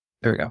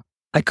There we go.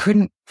 I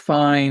couldn't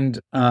find,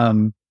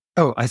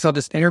 I saw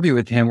this interview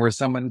with him where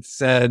someone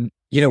said,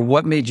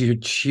 what made you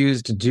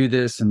choose to do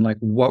this? And like,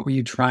 what were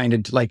you trying to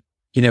do? Like,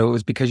 it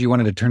was because you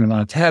wanted to turn it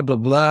on its head, blah,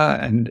 blah.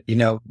 And,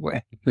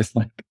 it was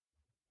like,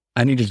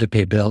 I needed to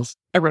pay bills.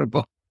 I wrote a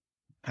book.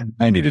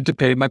 I needed to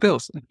pay my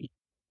bills.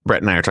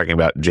 Brett and I are talking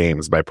about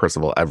James by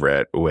Percival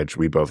Everett, which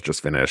we both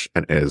just finished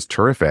and is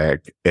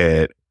terrific.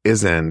 It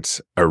isn't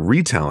a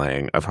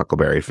retelling of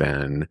Huckleberry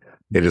Finn.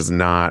 It is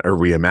not a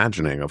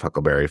reimagining of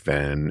Huckleberry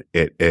Finn.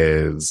 It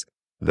is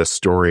the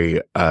story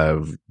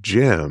of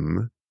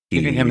Jim.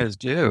 Giving him his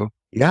due.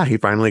 Yeah, he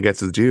finally gets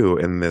his due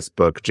in this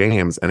book,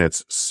 James, and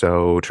it's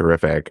so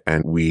terrific.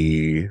 And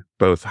we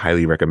both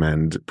highly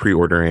recommend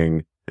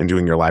pre-ordering and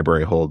doing your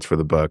library holds for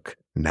the book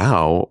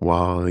now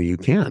while you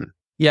can.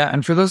 Yeah,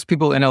 and for those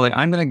people in LA,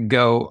 I'm going to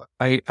go.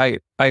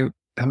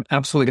 I'm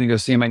absolutely going to go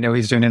see him. I know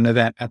he's doing an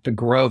event at the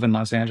Grove in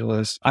Los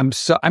Angeles. I'm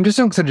just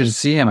so excited to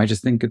see him. I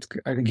think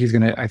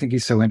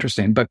he's so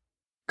interesting. But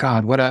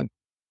God,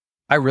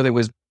 I really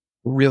was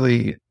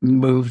really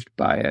moved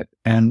by it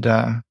and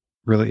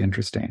really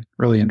interesting.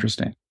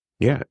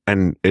 Yeah,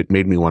 and it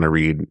made me want to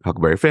read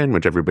Huckleberry Finn,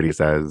 which everybody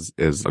says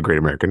is a great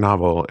American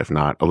novel, if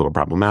not a little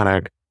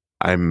problematic.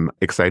 I'm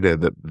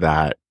excited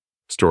that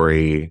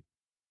story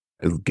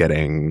is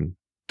getting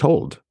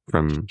told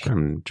from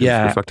Jim's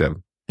perspective.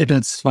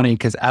 It's funny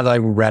because as I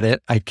read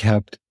it, as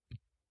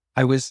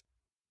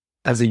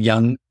a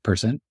young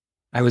person,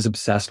 I was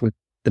obsessed with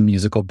the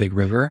musical Big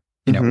River,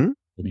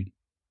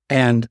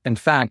 And in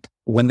fact,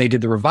 when they did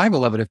the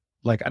revival of it,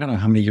 I don't know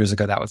how many years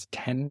ago that was,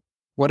 10,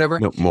 whatever.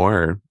 No,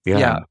 more.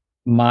 Yeah.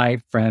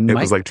 My friend, it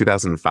was like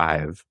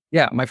 2005.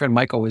 Yeah. My friend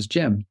Michael was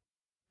Jim.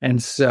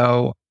 And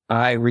so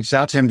I reached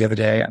out to him the other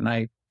day and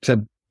I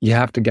said, you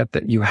have to get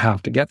that. You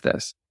have to get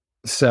this.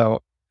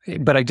 So,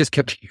 but I just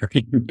kept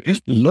hearing,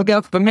 look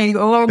out for me,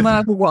 oh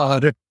my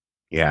water.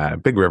 Yeah,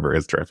 Big River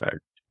is terrific.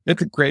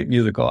 It's a great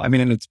musical. I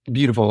mean, and it's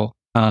beautiful.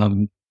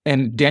 And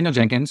Daniel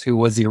Jenkins, who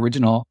was the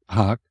original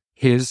Huck,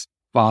 his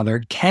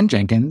father, Ken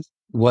Jenkins,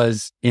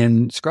 was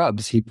in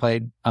Scrubs. He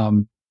played,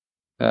 one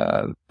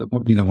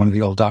of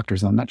the old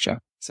doctors on that show.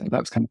 So that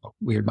was kind of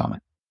a weird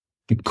moment,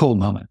 a cool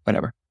moment,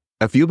 whatever.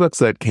 A few books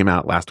that came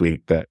out last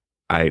week that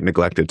I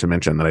neglected to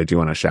mention that I do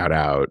want to shout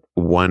out.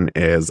 One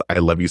is I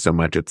Love You So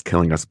Much, It's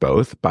Killing Us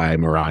Both by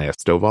Mariah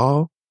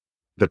Stovall.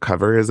 The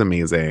cover is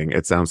amazing.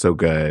 It sounds so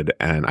good.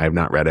 And I have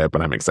not read it,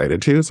 but I'm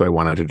excited to. So I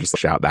wanted to just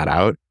shout that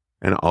out.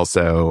 And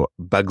also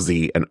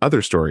Bugsy and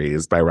Other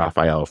Stories by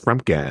Raphael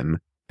Frumpkin.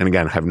 And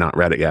again, have not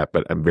read it yet,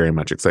 but I'm very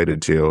much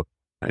excited to.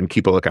 And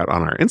keep a lookout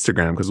on our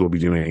Instagram because we'll be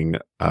doing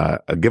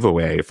a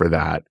giveaway for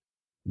that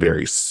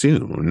very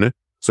soon.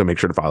 So make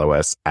sure to follow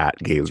us at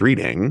Gaze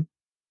Reading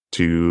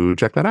to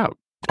check that out.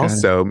 Okay.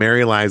 Also,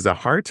 Mary Liza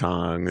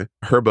Hartong,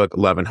 her book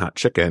Love and Hot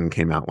Chicken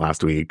came out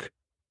last week,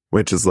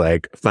 which is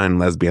like fun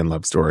lesbian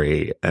love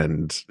story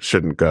and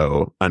shouldn't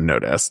go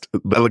unnoticed.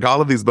 But like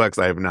all of these books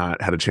I have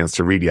not had a chance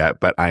to read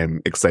yet, but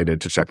I'm excited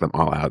to check them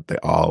all out. They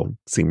all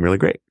seem really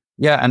great.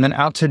 Yeah, and then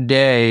out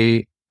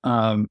today,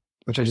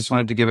 which I just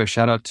wanted to give a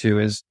shout out to,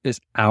 is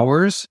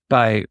Hours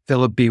by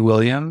Philip B.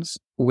 Williams,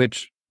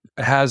 which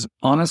has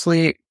one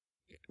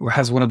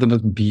of the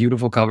most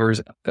beautiful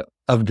covers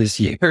of this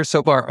year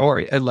so far,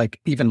 or like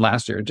even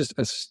last year. Just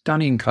a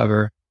stunning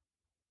cover.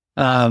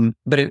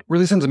 But it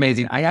really sounds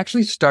amazing. I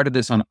actually started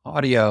this on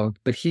audio,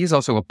 but he's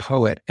also a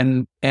poet,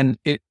 and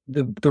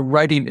the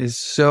writing is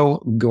so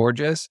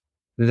gorgeous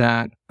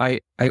that I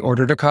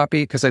ordered a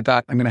copy because I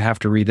thought I'm going to have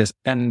to read this,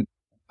 and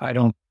I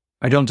don't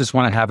just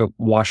want to have it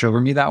wash over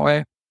me that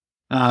way.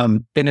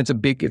 And it's a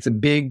big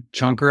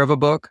chunker of a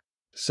book.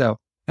 So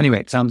anyway,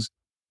 it sounds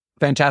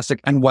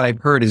fantastic. And what I've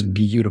heard is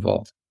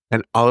beautiful.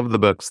 And all of the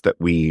books that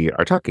we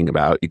are talking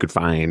about, you could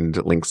find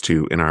links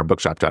to in our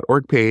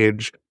bookshop.org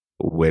page,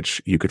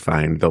 which you could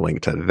find the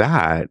link to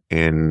that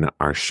in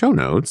our show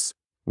notes.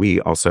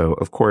 We also,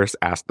 of course,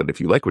 ask that if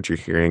you like what you're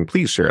hearing,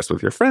 please share us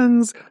with your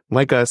friends,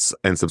 like us,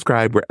 and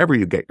subscribe wherever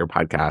you get your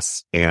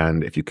podcasts.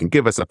 And if you can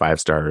give us a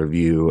 5-star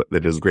review,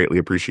 that is greatly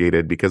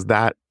appreciated because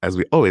that, as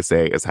we always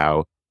say, is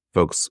how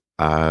folks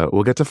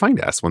will get to find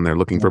us when they're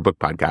looking for book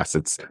podcasts.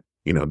 It's,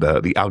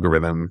 the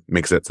algorithm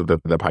makes it so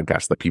that the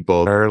podcasts that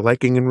people are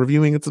liking and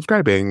reviewing and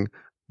subscribing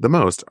the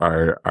most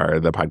are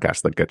the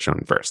podcasts that get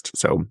shown first.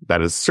 So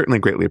that is certainly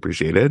greatly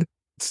appreciated.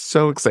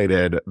 So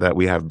excited that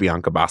we have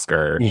Bianca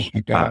Bosker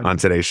on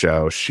today's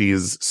show.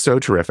 She's so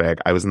terrific.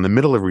 I was in the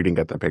middle of reading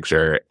Get the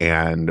Picture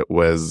and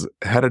was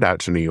headed out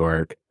to New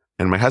York.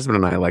 And my husband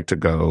and I like to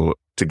go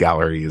to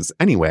galleries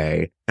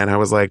anyway. And I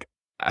was like,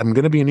 I'm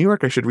going to be in New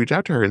York. I should reach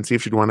out to her and see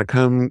if she'd want to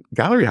come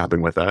gallery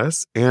hopping with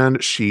us.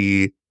 And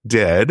she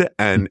did.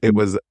 And it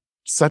was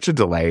such a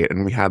delight.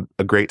 And we had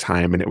a great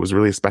time. And it was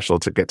really special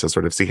to get to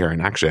sort of see her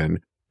in action.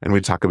 And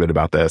we talk a bit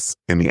about this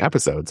in the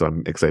episode. So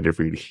I'm excited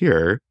for you to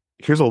hear.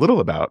 Here's a little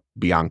about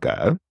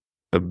Bianca.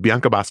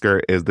 Bianca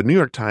Bosker is the New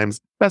York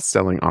Times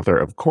best-selling author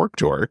of Cork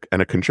Jork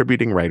and a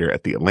contributing writer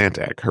at The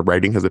Atlantic. Her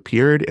writing has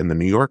appeared in The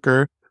New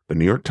Yorker, the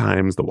New York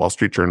Times, the Wall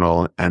Street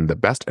Journal, and the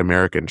Best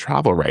American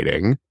Travel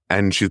Writing.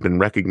 And she's been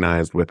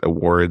recognized with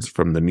awards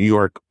from the New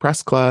York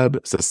Press Club,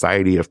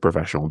 Society of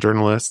Professional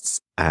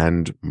Journalists,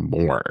 and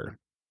more.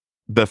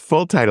 The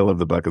full title of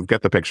the book is,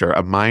 get the picture,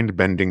 A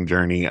Mind-Bending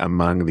Journey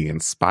Among the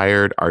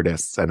Inspired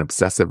Artists and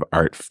Obsessive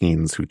Art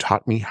Fiends Who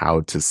Taught Me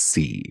How to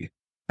See.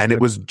 And it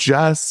was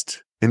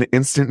just an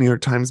instant New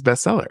York Times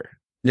bestseller.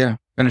 Yeah,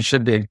 and it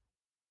should be.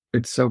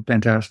 It's so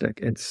fantastic.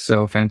 It's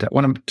so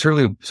fantastic.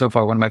 Truly, so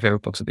far, one of my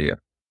favorite books of the year.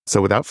 So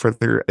without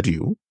further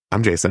ado,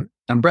 I'm Jason.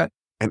 I'm Brett.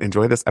 And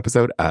enjoy this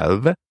episode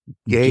of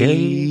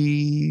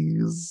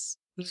Gaze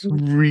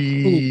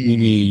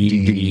Reading.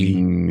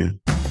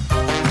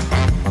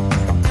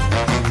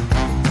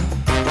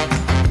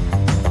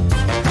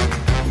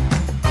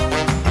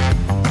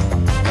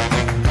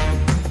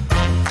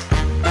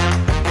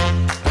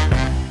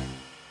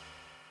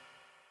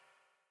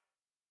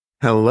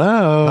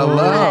 Hello.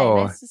 Hello.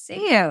 Hi, nice to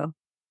see you.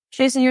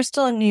 Jason, you're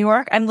still in New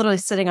York? I'm literally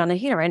sitting on a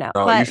heater right now.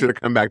 Oh, you should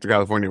have come back to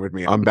California with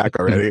me. I'm back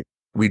already.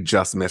 We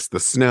just missed the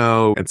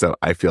snow. And so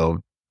I feel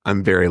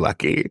I'm very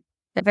lucky.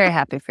 I'm very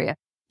happy for you.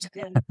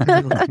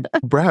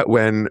 Brett,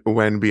 when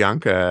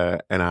Bianca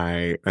and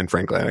I and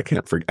Franklin,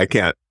 I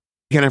can't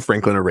have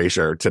Franklin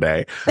erasure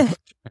today.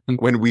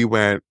 When we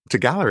went to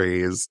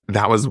galleries,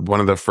 that was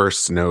one of the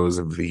first snows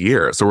of the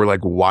year. So we're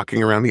like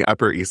walking around the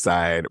Upper East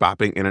Side,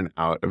 bopping in and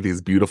out of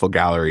these beautiful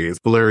galleries.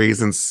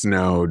 Flurries and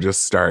snow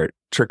just start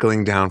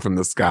trickling down from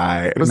the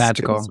sky. It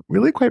was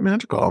really quite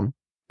magical.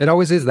 It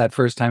always is that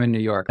first time in New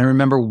York. I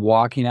remember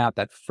walking out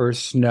that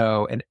first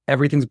snow and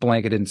everything's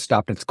blanketed and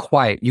stopped and it's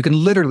quiet. You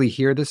can literally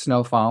hear the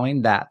snow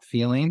falling, that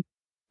feeling,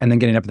 and then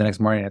getting up the next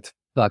morning, it's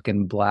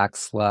fucking black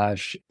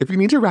slush. If you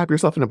need to wrap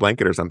yourself in a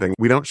blanket or something,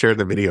 we don't share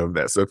the video of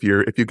this. So if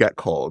you get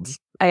cold,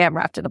 I am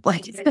wrapped in a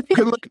blanket. You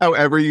can look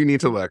however you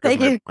need to look.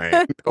 Thank you.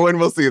 Oh, and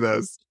we'll see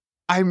this.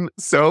 I'm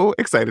so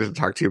excited to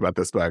talk to you about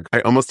this book.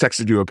 I almost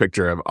texted you a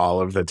picture of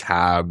all of the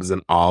tabs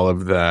and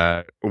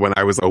when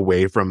I was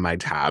away from my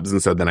tabs.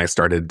 And so then I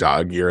started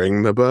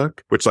dog-earing the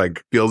book, which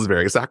like feels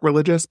very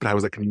sacrilegious. But I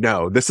was like,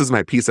 no, this is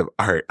my piece of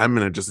art. I'm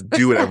going to just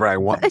do whatever I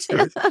want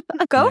to.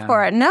 Go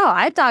for it. No,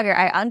 I dog-ear.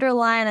 I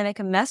underline. I make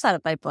a mess out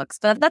of my books.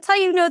 But that's how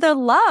you know they're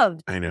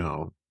loved. I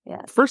know.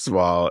 Yeah. First of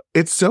all,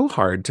 it's so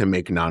hard to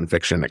make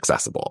nonfiction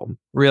accessible.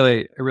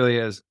 Really, it really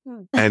is.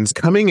 And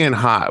coming in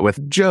hot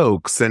with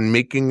jokes and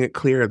making it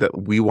clear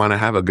that we want to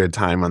have a good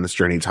time on this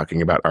journey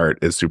talking about art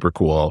is super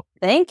cool.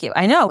 Thank you.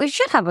 I know. We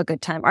should have a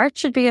good time. Art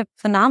should be a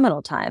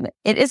phenomenal time.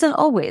 It isn't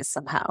always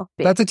somehow.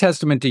 That's a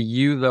testament to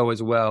you, though,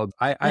 as well.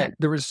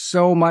 There was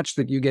so much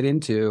that you get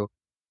into.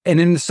 And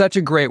in such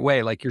a great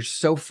way, like you're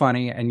so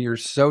funny and you're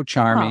so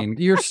charming.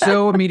 You're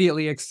so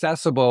immediately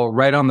accessible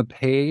right on the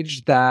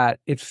page that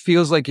it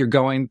feels like you're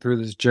going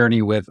through this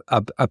journey with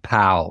a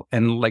pal.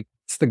 And like,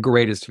 it's the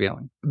greatest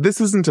feeling. This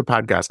isn't a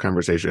podcast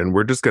conversation.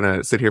 We're just going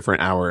to sit here for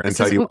an hour and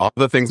tell you all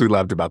the things we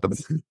loved about them.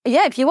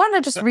 Yeah, if you want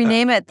to just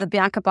rename it the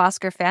Bianca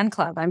Bosker Fan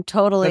Club, I'm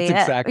totally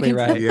That's exactly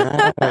right.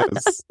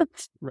 Yes.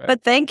 Right.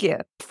 But thank you.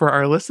 For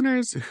our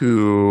listeners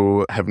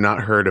who have not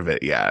heard of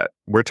it yet,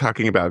 we're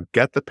talking about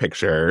Get the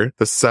Picture.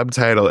 The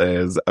subtitle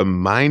is A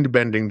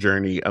Mind-Bending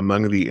Journey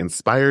Among the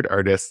Inspired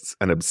Artists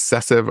and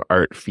Obsessive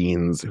Art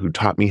Fiends Who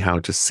Taught Me How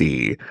to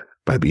See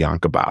by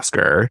Bianca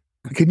Bosker.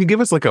 Can you give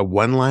us like a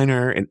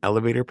one-liner, an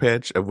elevator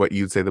pitch of what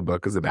you'd say the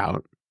book is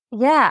about?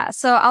 Yeah.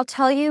 So I'll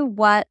tell you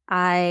what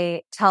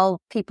I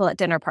tell people at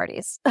dinner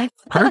parties.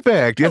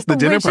 Perfect. Yes, the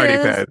dinner party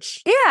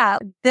pitch. Yeah.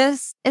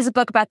 This is a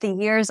book about the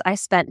years I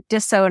spent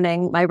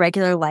disowning my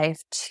regular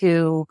life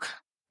to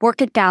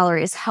work at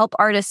galleries, help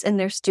artists in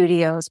their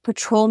studios,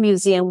 patrol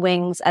museum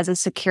wings as a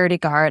security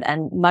guard,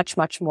 and much,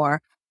 much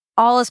more.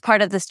 All as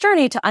part of this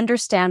journey to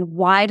understand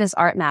why does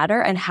art matter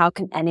and how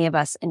can any of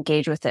us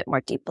engage with it more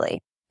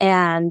deeply.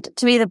 And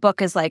to me, the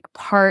book is like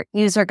part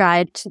user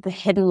guide to the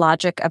hidden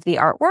logic of the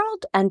art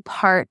world and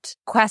part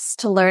quest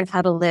to learn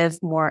how to live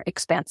more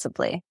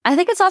expansively. I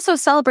think it's also a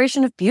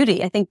celebration of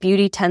beauty. I think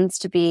beauty tends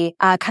to be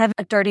kind of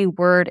a dirty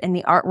word in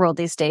the art world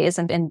these days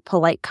and in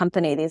polite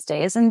company these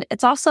days. And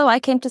it's also,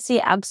 I came to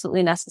see,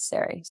 absolutely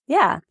necessary.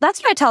 Yeah,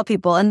 that's what I tell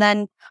people. And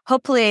then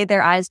hopefully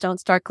their eyes don't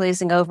start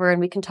glazing over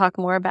and we can talk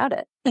more about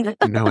it. No,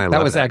 I love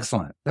that was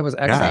excellent. That was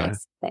excellent. Yeah.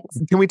 Thanks.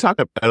 Can we talk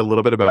a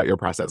little bit about your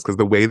process? Because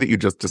the way that you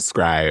just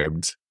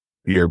described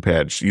your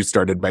pitch, you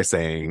started by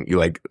saying you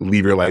like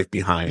leave your life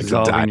behind.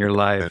 Dissolving your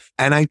life.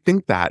 And I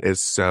think that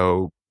is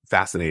so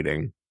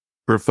fascinating.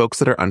 For folks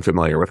that are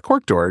unfamiliar with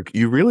Cork Dork,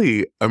 you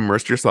really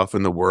immersed yourself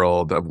in the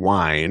world of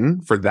wine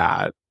for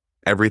that.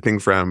 Everything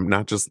from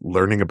not just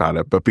learning about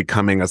it, but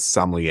becoming a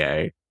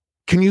sommelier.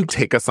 Can you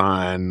take us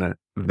on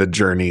the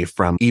journey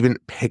from even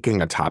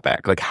picking a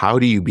topic? Like, how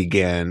do you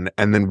begin?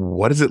 And then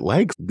what is it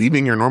like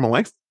leaving your normal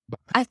life?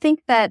 I think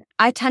that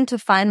I tend to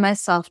find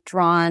myself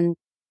drawn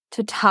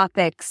to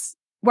topics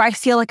where I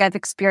feel like I've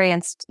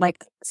experienced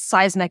like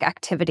seismic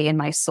activity in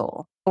my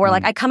soul, or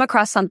like I come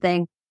across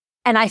something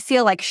and I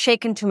feel like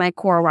shaken to my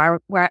core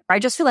where I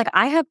just feel like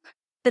I have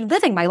been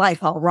living my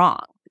life all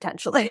wrong,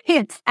 potentially.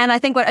 And I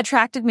think what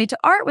attracted me to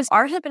art was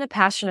art had been a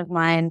passion of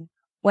mine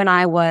when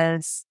I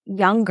was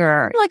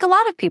younger, like a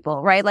lot of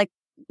people, right? Like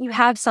you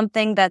have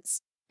something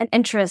that's an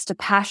interest, a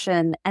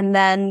passion, and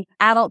then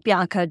adult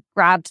Bianca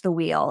grabbed the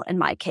wheel in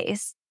my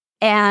case.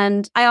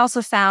 And I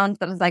also found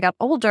that as I got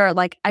older,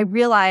 like I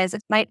realized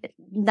my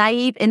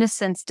naive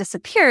innocence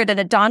disappeared and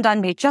it dawned on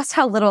me just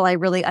how little I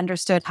really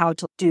understood how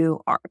to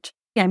do art.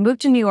 I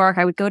moved to New York.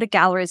 I would go to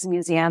galleries and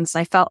museums.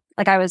 I felt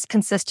like I was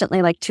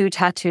consistently like 2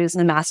 tattoos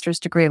and a master's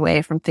degree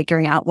away from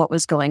figuring out what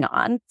was going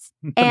on.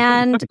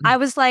 And I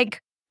was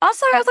like,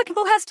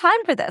 who has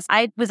time for this?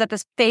 I was at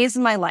this phase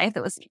in my life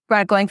that was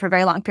going for a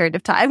very long period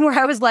of time where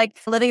I was like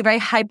living a very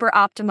hyper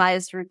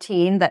optimized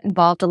routine that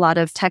involved a lot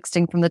of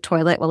texting from the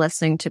toilet while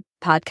listening to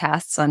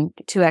podcasts on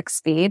 2x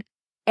speed.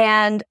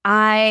 And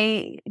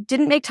I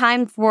didn't make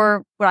time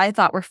for what I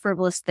thought were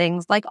frivolous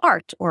things like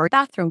art or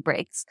bathroom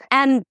breaks.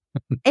 And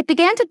it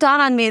began to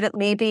dawn on me that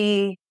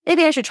maybe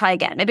I should try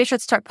again. Maybe I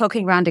should start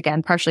poking around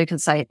again, partially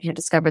because I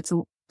discovered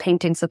some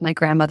paintings of my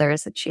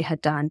grandmother's that she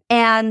had done.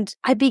 And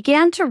I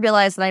began to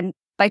realize that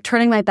by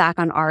turning my back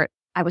on art,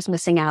 I was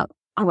missing out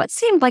on what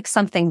seemed like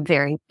something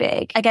very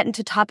big. I get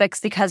into topics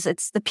because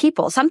it's the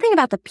people, something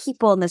about the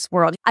people in this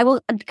world. I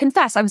will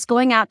confess, I was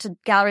going out to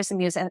galleries and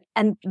museums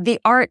and the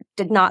art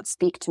did not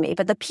speak to me,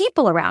 but the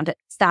people around it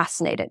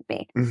fascinated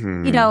me.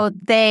 Mm-hmm. You know,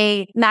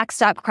 they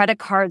maxed out credit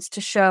cards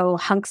to show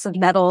hunks of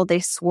metal they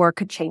swore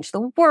could change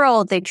the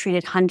world. They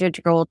treated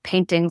 100-year-old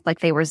paintings like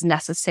they were as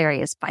necessary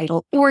as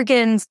vital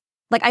organs.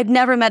 Like I'd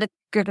never met a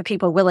group of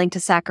people willing to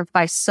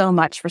sacrifice so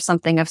much for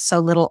something of so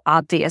little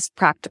obvious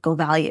practical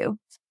value.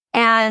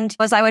 And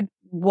as I would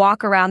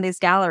walk around these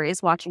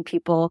galleries watching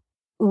people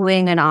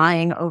oohing and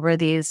eyeing over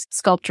these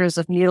sculptures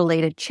of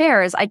mutilated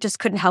chairs, I just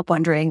couldn't help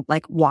wondering,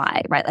 like,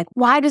 why, right? Like,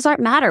 why does art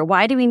matter?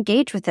 Why do we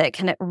engage with it?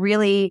 Can it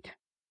really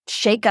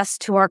shake us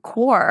to our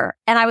core?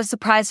 And I was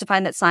surprised to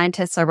find that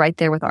scientists are right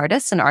there with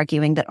artists and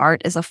arguing that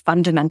art is a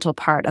fundamental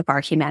part of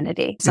our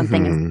humanity.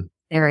 Something as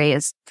necessary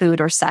as food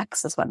or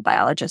sex, is what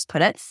biologists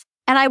put it.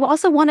 And I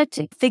also wanted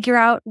to figure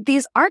out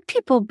these art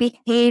people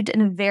behaved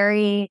in a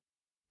very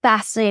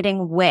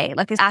fascinating way.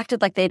 Like they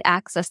acted like they'd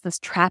accessed this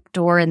trap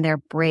door in their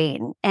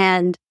brain.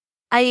 And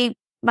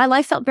my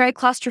life felt very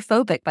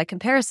claustrophobic by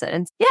comparison.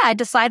 And I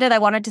decided I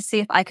wanted to see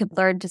if I could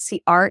learn to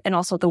see art and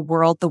also the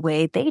world the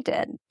way they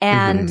did.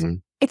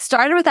 And it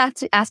started with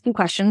asking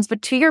questions,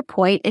 but to your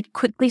point, it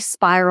quickly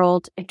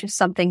spiraled into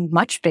something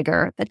much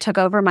bigger that took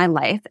over my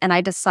life. And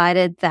I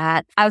decided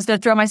that I was going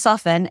to throw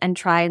myself in and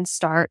try and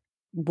start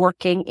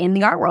working in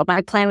the art world.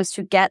 My plan was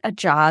to get a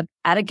job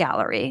at a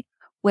gallery,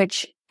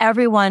 which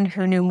everyone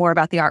who knew more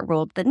about the art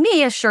world than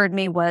me assured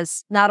me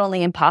was not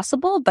only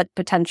impossible, but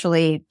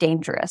potentially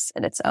dangerous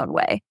in its own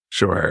way.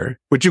 Sure.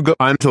 Which you go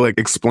on to like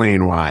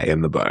explain why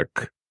in the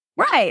book.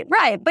 Right.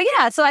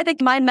 But so I think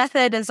my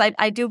method is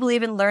I do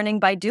believe in learning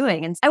by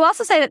doing. And I will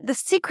also say that the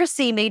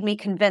secrecy made me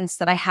convinced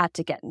that I had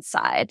to get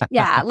inside.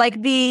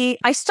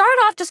 I started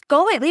off just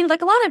going,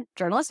 like a lot of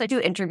journalists, I do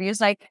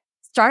interviews, and I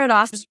started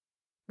off just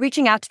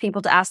reaching out to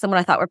people to ask them what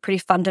I thought were pretty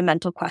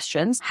fundamental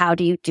questions. How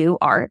do you do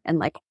art? And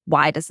like,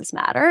 why does this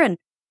matter? And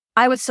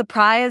I was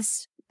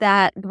surprised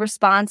that the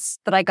response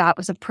that I got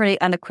was a pretty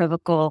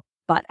unequivocal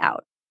butt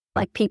out.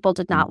 Like people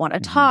did not want to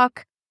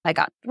talk. I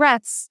got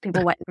threats.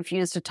 People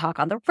refused to talk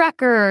on the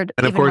record.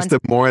 And of course, the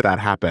more that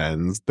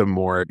happens, the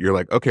more you're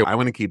like, okay, I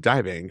want to keep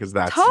diving because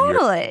that's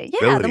totally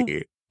your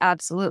ability.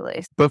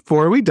 Absolutely.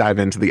 Before we dive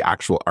into the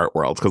actual art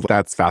world, because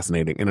that's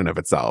fascinating in and of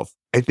itself,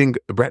 I think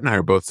Brett and I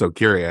are both so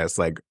curious.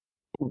 Like,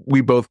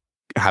 we both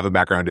have a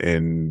background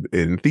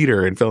in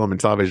theater and film and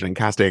television and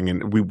casting,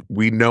 and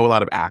we know a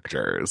lot of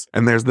actors.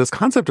 And there's this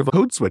concept of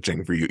code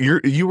switching for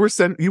you. You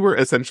were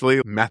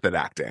essentially method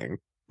acting.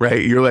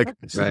 Right. You're like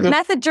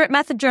method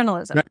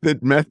journalism.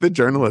 Method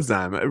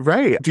journalism.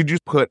 Right. Did you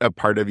put a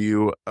part of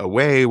you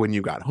away when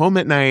you got home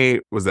at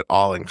night? Was it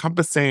all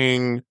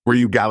encompassing? Were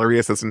you gallery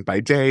assistant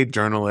by day,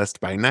 journalist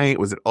by night?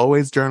 Was it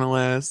always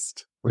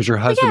journalist? Was your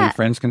husband and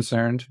friends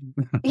concerned?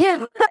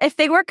 Yeah. If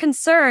they were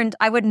concerned,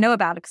 I would know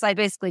about it because I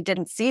basically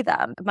didn't see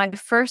them. My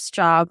first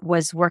job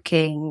was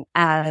working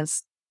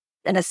as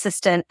an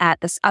assistant at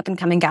this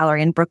up-and-coming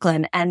gallery in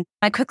Brooklyn. And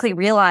I quickly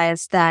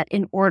realized that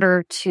in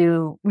order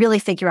to really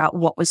figure out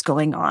what was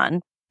going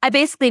on, I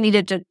basically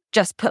needed to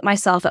just put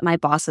myself at my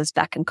boss's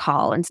beck and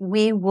call. And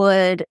we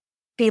would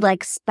be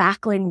like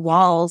spackling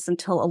walls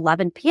until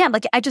 11 p.m.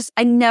 Like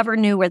I never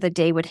knew where the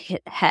day would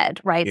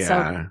head, right? Yeah.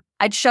 So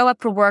I'd show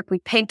up for work,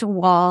 we'd paint a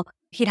wall.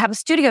 He'd have a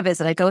studio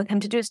visit. I'd go with him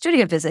to do a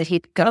studio visit.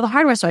 He'd go to the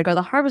hardware store. I'd go to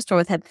the hardware store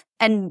with him.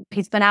 And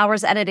he'd spend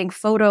hours editing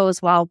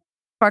photos while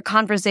our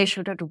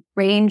conversation would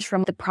range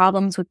from the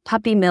problems with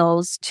puppy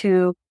mills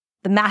to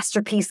the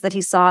masterpiece that he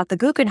saw at the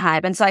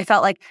Guggenheim. And so I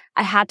felt like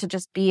I had to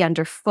just be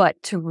underfoot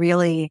to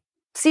really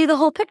see the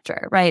whole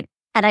picture, right?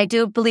 And I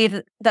do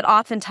believe that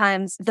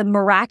oftentimes the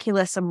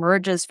miraculous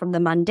emerges from the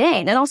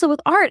mundane. And also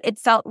with art, it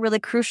felt really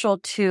crucial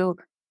to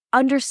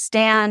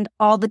understand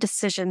all the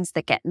decisions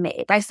that get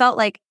made. I felt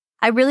like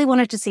I really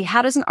wanted to see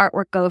how does an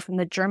artwork go from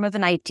the germ of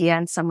an idea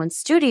in someone's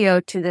studio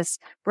to this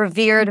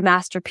revered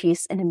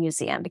masterpiece in a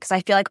museum? Because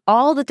I feel like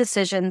all the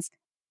decisions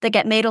that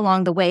get made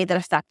along the way that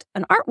affect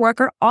an artwork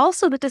are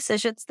also the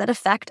decisions that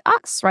affect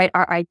us, right?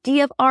 Our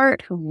idea of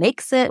art, who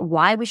makes it,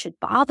 why we should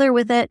bother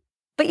with it.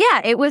 But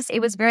yeah, it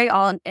was very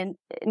all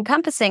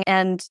encompassing.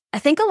 And I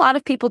think a lot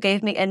of people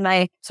gave me, in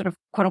my sort of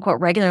quote unquote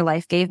regular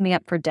life, gave me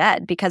up for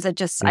dead because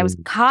I was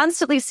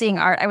constantly seeing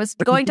art. I was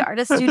going to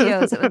artist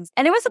studios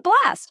and it was a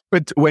blast.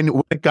 But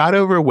when it got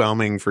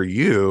overwhelming for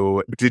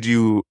you, did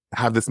you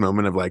have this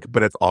moment of like,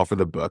 but it's all for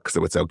the book,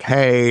 so it's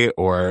okay?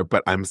 Or,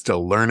 but I'm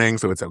still learning,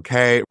 so it's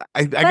okay?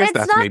 I guess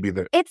that's maybe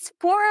the... It's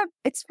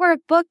for a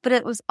book, but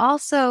it was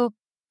also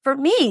for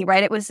me,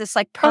 right? It was this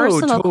like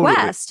personal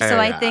quest. So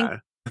I think...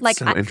 That's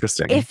so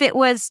interesting. If it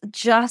was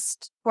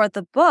just for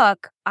the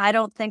book, I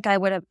don't think I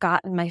would have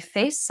gotten my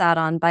face sat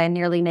on by a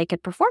nearly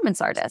naked performance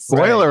artist.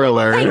 Spoiler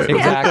alert.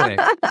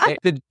 Exactly.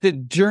 Did the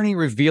journey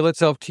reveal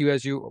itself to you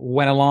as you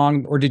went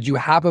along, or did you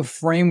have a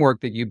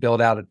framework that you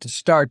built out to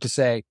start to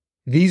say,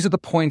 these are the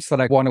points that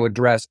I want to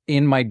address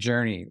in my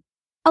journey?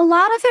 A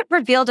lot of it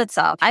revealed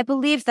itself. I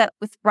believe that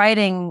with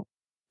writing,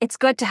 it's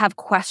good to have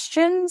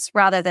questions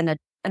rather than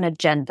an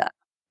agenda.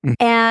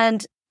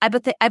 And I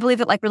believe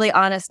that like really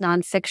honest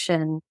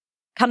nonfiction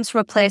comes from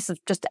a place of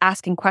just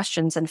asking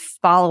questions and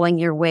following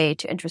your way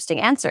to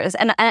interesting answers.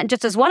 And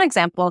just as one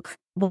example,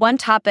 one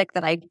topic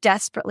that I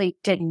desperately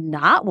did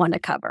not want to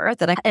cover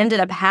that I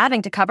ended up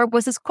having to cover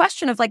was this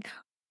question of like,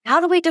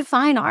 how do we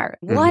define art?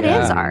 What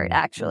is art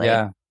actually?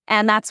 Yeah.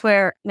 And that's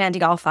where Mandy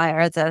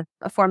Gallfire, the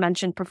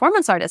aforementioned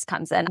performance artist,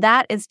 comes in.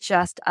 That is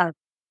just but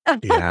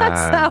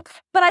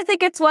I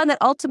think it's one that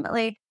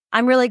ultimately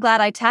I'm really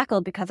glad I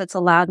tackled because it's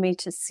allowed me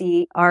to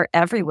see art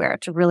everywhere,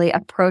 to really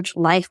approach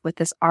life with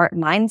this art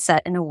mindset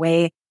in a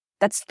way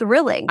that's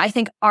thrilling. I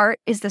think art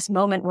is this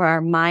moment where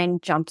our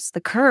mind jumps the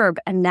curb,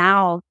 and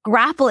now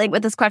grappling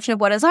with this question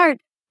of what is art,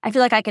 I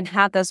feel like I can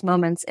have those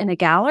moments in a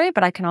gallery,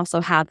 but I can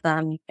also have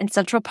them in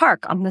Central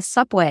Park, on the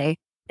subway,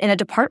 in a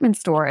department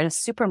store, in a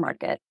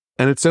supermarket.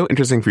 And it's so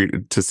interesting for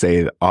you to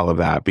say all of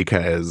that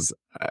because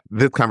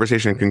this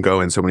conversation can go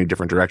in so many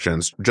different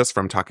directions just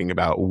from talking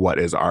about what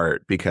is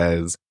art,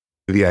 because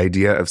the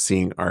idea of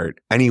seeing art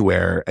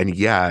anywhere, and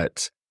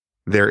yet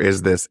there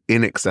is this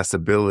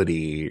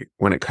inaccessibility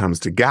when it comes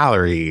to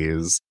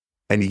galleries.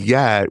 And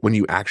yet when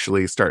you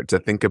actually start to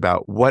think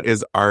about what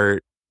is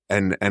art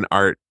and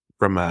art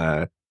from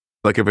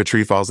like if a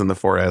tree falls in the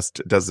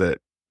forest, does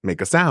it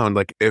make a sound?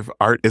 Like if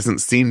art isn't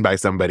seen by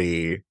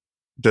somebody,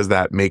 does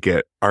that make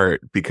it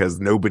art because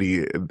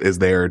nobody is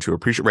there to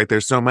appreciate, right?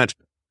 There's so much.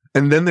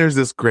 And then there's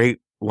this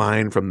great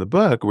line from the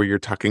book where you're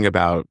talking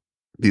about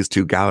these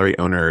two gallery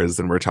owners,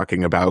 and we're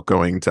talking about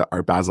going to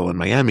Art Basel in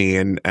Miami.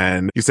 And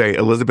you say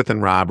Elizabeth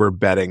and Rob were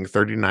betting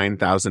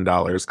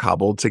 $39,000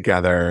 cobbled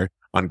together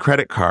on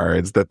credit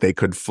cards that they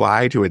could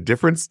fly to a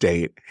different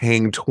state,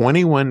 hang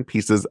 21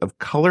 pieces of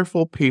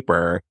colorful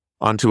paper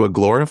onto a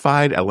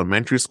glorified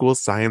elementary school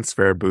science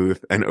fair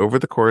booth, and over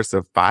the course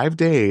of 5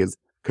 days,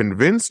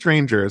 convince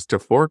strangers to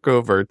fork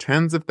over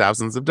tens of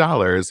thousands of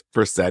dollars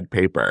for said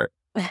paper.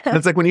 And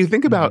it's like when you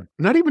think about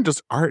not even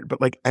just art,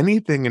 but like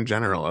anything in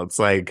general, it's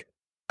like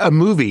a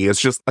movie is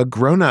just a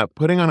grown-up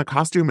putting on a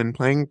costume and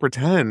playing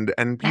pretend,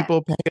 and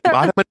people pay a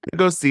lot of money to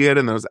go see it,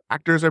 and those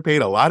actors are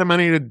paid a lot of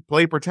money to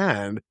play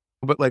pretend.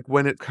 But like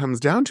when it comes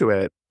down to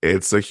it,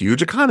 it's a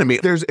huge economy.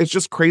 It's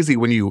just crazy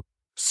when you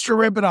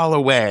strip it all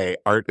away.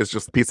 Art is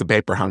just a piece of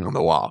paper hung on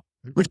the wall.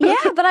 Yeah,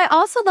 but I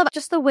also love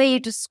just the way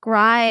you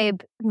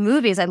describe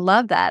movies. I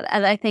love that.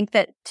 And I think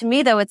that to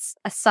me, though, it's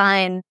a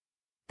sign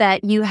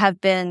that you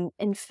have been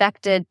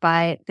infected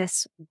by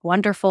this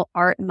wonderful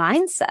art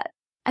mindset.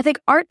 I think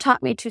art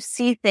taught me to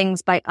see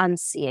things by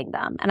unseeing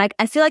them. And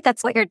I feel like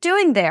that's what you're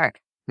doing there.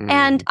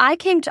 And I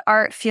came to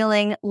art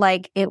feeling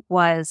like it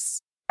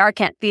was, art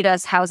can't feed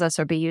us, house us,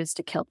 or be used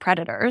to kill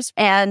predators.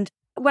 And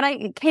what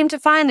I came to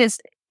find is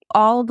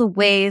all the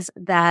ways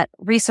that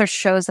research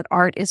shows that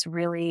art is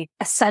really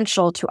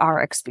essential to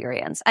our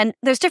experience. And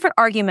there's different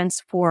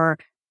arguments for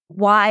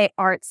why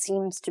art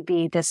seems to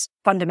be this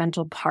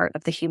fundamental part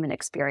of the human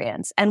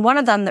experience. And one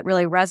of them that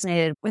really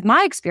resonated with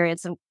my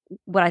experience, and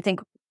what I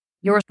think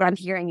what I'm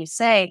hearing you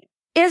say,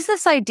 is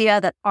this idea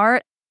that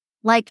art,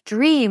 like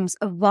dreams,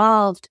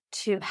 evolved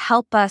to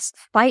help us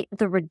fight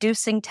the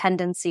reducing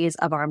tendencies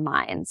of our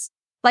minds.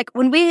 Like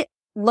when we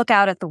look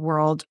out at the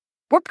world,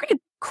 we're pretty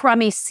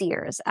crummy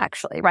seers,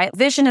 actually, right?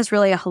 Vision is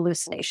really a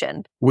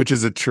hallucination. Which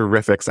is a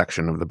terrific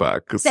section of the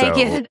book. Thank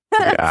you.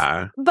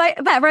 Yeah. But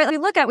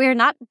right, we are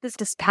not this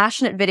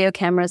dispassionate video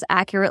cameras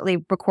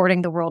accurately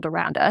recording the world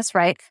around us,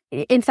 right?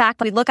 In fact,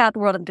 we look out at the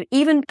world, and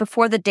even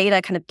before the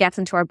data kind of gets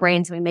into our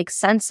brains and we make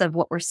sense of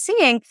what we're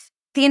seeing,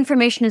 the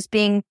information is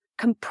being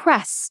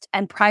compressed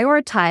and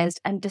prioritized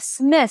and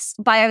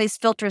dismissed by these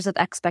filters of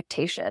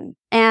expectation.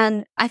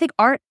 And I think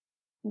art,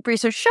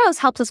 research shows,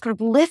 helps us sort of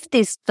lift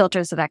these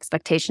filters of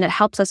expectation. It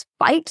helps us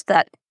fight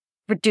that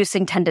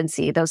reducing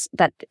tendency,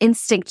 that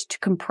instinct to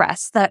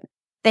compress, that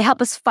they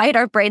help us fight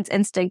our brain's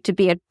instinct to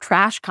be a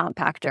trash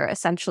compactor,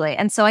 essentially.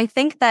 And so I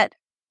think that,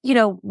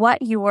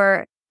 what you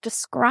were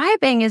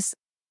describing is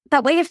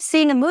that way of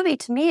seeing a movie,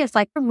 to me, is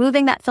like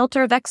removing that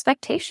filter of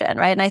expectation,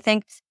 right? And I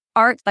think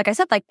art, like I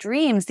said, like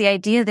dreams, the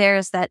idea there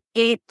is that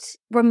it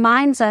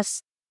reminds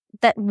us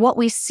that what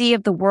we see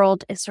of the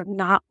world is sort of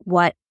not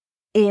what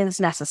is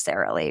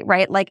necessarily,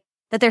 right? Like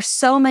that there's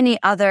so many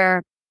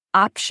other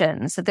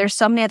options, that there's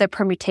so many other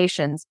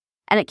permutations,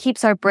 and it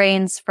keeps our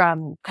brains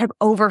from kind of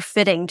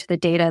overfitting to the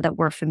data that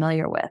we're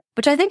familiar with,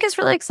 which I think is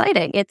really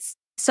exciting. It's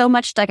so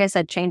much, like I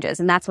said, changes,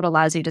 and that's what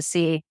allows you to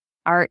see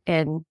art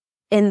in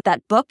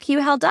that book you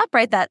held up,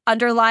 right? That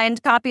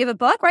underlined copy of a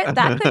book, right?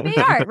 That could be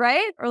art,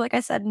 right? Or like I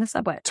said, in the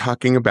subway.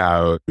 Talking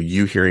about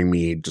you hearing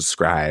me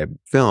describe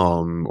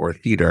film or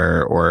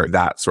theater or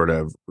that sort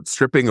of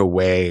stripping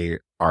away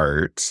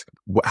art,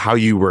 how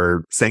you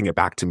were saying it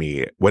back to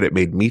me, what it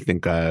made me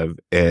think of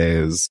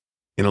is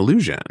an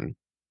illusion.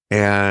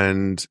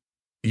 And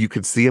you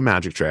could see a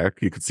magic trick,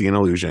 you could see an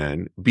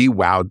illusion, be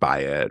wowed by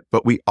it.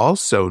 But we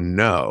also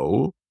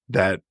know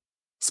that,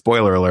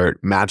 spoiler alert,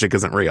 magic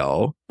isn't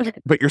real,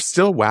 but you're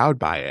still wowed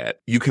by it.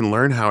 You can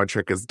learn how a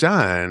trick is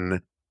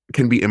done,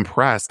 can be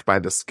impressed by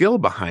the skill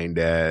behind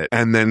it,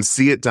 and then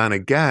see it done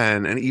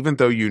again. And even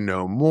though you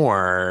know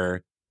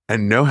more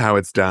and know how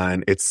it's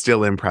done, it's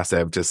still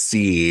impressive to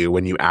see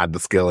when you add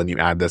the skill and you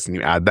add this and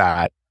you add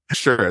that.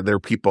 Sure, there are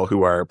people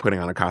who are putting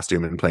on a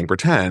costume and playing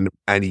pretend,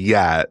 and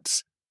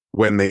yet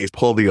when they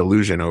pull the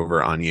illusion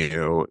over on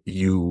you,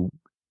 you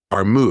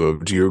are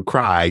moved, you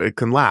cry, you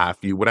can laugh,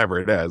 you whatever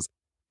it is.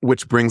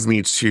 Which brings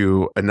me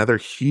to another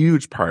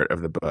huge part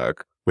of the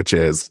book, which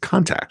is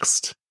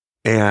context.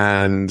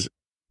 And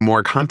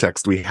more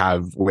context we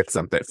have with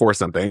something, for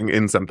something,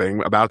 in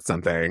something, about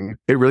something,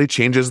 it really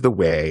changes the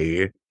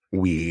way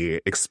we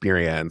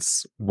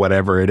experience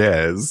whatever it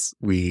is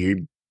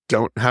we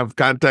don't have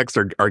context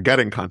or are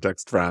getting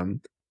context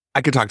from.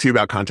 I could talk to you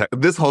about context.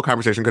 This whole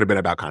conversation could have been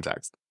about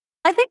context.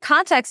 I think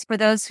context, for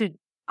those who,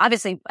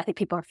 obviously, I think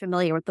people are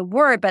familiar with the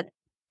word, but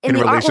in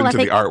the relation art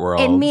world, to the art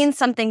world, it means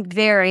something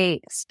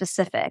very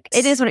specific.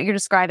 It is what you're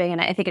describing,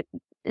 and I think it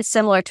is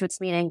similar to its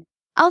meaning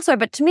elsewhere.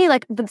 But to me,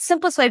 like the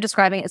simplest way of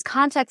describing it is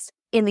context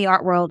in the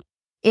art world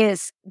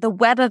is the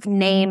web of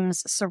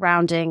names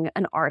surrounding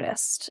an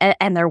artist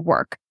and their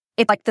work.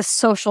 It's like the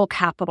social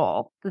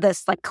capital,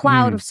 this like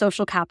cloud of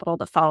social capital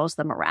that follows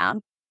them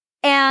around.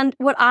 And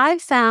what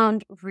I've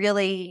found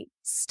really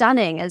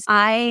stunning is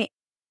I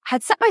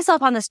had set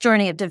myself on this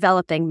journey of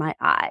developing my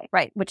eye,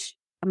 right? Which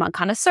among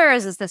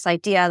connoisseurs is this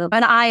idea that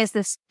an eye is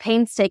this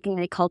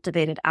painstakingly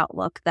cultivated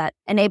outlook that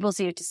enables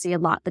you to see a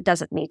lot that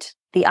doesn't meet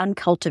the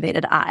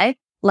uncultivated eye,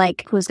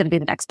 like who's going to be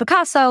the next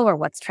Picasso or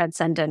what's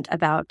transcendent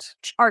about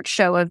art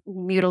show of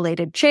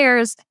mutilated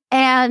chairs.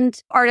 And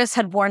artists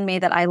had warned me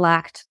that I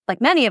lacked, like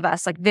many of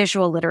us, like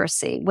visual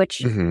literacy,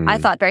 which I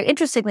thought very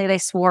interestingly they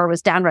swore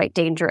was downright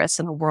dangerous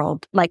in a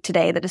world like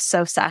today that is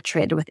so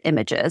saturated with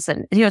images.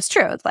 And, you know, it's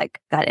true. It's like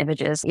got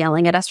images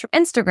yelling at us from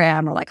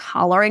Instagram or like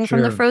hollering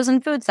from the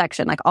frozen food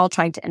section, like all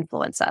trying to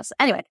influence us.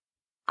 Anyway,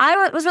 I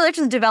was really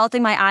interested in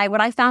developing my eye.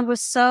 What I found was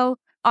so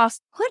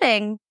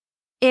off-putting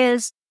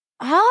is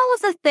all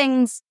of the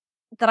things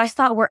that I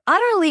thought were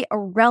utterly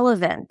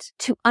irrelevant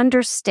to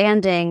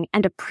understanding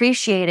and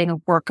appreciating a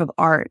work of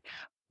art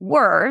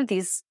were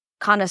these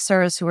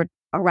connoisseurs who were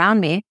around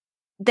me.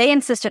 They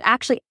insisted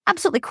actually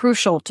absolutely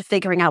crucial to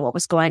figuring out what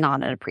was going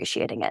on and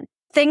appreciating it.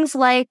 Things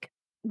like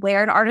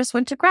where an artist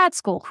went to grad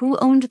school, who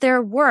owned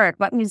their work,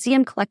 what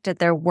museum collected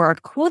their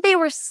work, who they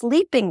were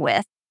sleeping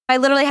with. I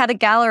literally had a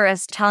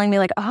gallerist telling me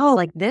like, oh,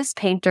 like this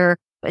painter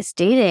is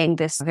dating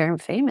this very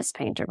famous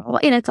painter.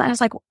 And I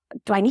was like,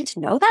 do I need to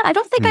know that? I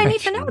don't think I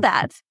need to know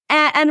that.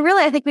 And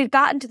really, I think we've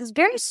gotten to this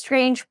very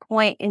strange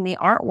point in the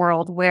art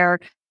world where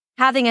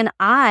having an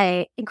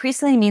eye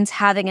increasingly means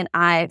having an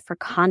eye for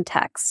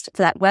context,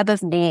 for that web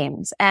of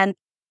names. And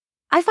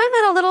I find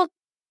that a little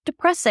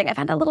depressing. I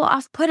find it a little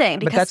off-putting.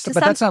 But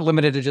that's not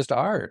limited to just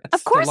art.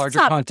 Of course, the larger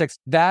context.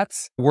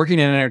 That's working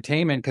in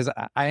entertainment, because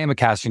I am a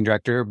casting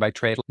director by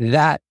trade.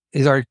 That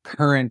is our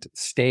current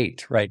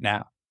state right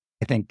now.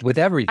 I think with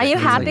everything. Are you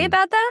happy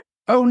about that?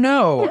 Oh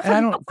no. And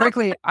I don't,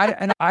 frankly,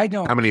 I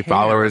don't How many care.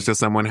 followers does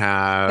someone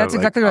have? That's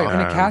exactly right. In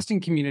a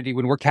casting community,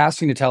 when we're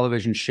casting a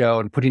television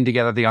show and putting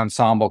together the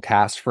ensemble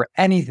cast for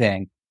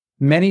anything,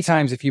 many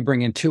times if you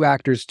bring in two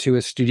actors to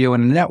a studio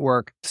and a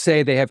network,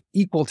 say they have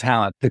equal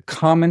talent, the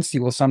comments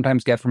you will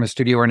sometimes get from a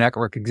studio or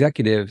network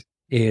executive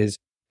is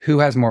who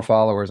has more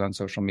followers on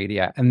social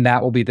media. And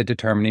that will be the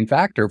determining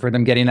factor for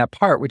them getting that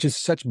part, which is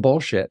such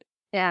bullshit.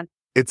 Yeah.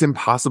 It's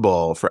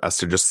impossible for us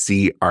to just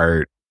see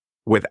art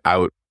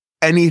without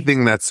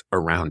anything that's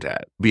around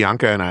it.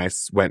 Bianca and I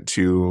went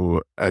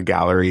to a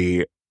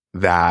gallery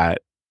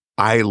that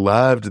I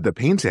loved the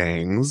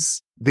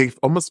paintings. They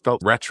almost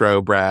felt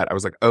retro, Brett. I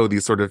was like, oh,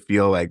 these sort of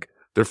feel like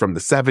they're from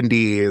the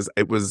 70s.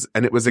 It was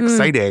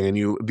exciting.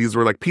 And these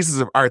were like pieces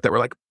of art that were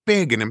like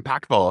big and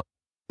impactful.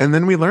 And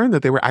then we learned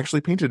that they were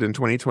actually painted in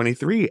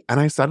 2023.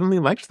 And I suddenly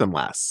liked them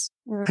less.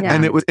 Yeah.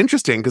 And it was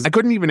interesting because I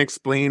couldn't even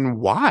explain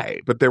why,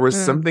 but there was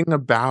something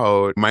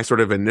about my sort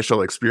of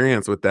initial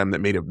experience with them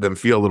that made them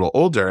feel a little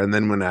older. And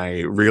then when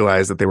I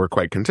realized that they were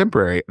quite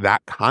contemporary,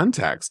 that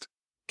context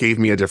gave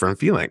me a different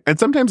feeling. And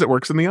sometimes it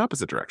works in the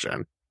opposite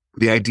direction.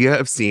 The idea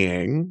of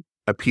seeing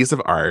a piece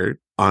of art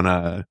on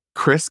a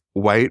crisp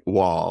white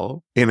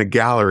wall in a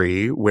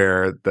gallery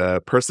where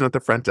the person at the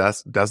front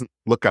desk doesn't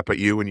look up at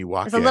you when you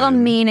walk in. It's a little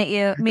mean at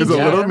you. It's a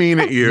little mean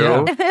at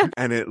you. Yeah.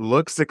 And it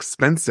looks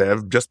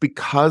expensive just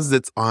because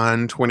it's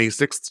on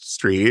 26th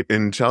Street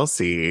in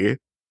Chelsea.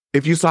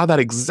 If you saw that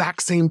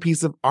exact same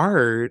piece of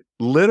art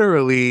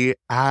literally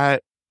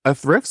at a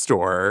thrift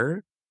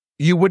store,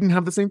 you wouldn't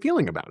have the same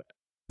feeling about it.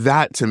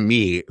 That, to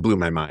me, blew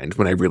my mind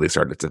when I really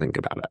started to think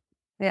about it.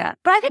 Yeah.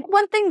 But I think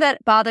one thing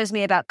that bothers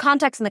me about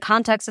context in the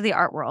context of the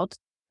art world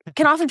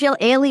can often feel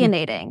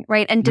alienating,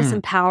 right? And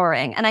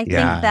disempowering. And I think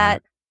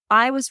that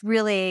I was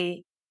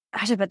really,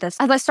 how should I put this?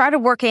 As I started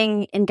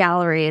working in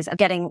galleries and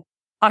getting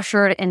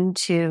ushered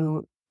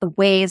into the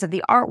ways of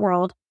the art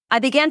world, I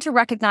began to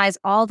recognize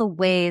all the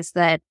ways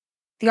that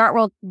the art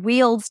world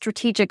wields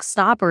strategic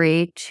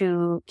snobbery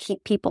to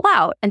keep people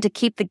out and to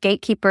keep the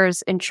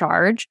gatekeepers in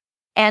charge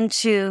and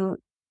to,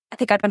 I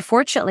think,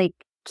 unfortunately,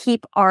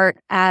 keep art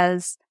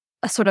as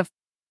a sort of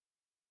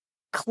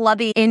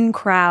clubby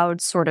in-crowd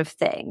sort of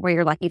thing where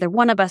you're like either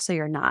one of us or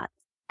you're not.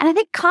 And I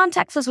think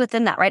context is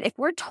within that, right? If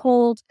we're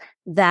told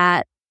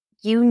that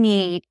you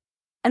need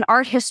an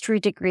art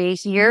history degree,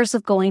 years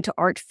of going to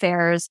art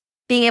fairs,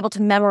 being able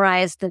to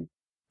memorize the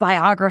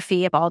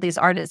biography of all these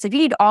artists, if you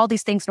need all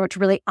these things in order to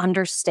really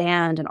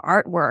understand an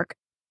artwork,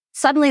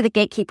 suddenly the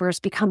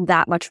gatekeepers become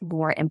that much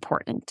more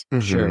important.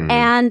 Sure.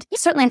 And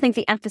certainly I think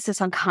the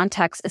emphasis on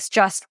context is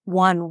just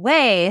one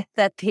way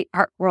that the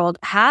art world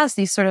has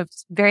these sort of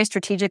very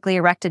strategically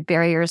erected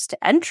barriers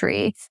to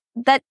entry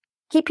that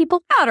keep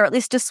people out or at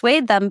least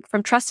dissuade them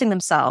from trusting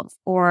themselves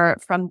or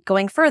from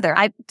going further.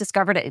 I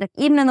discovered it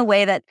even in the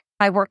way that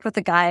I worked with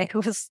a guy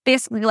who was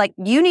basically like,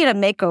 you need a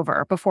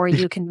makeover before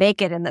you can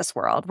make it in this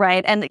world,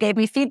 right? And it gave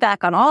me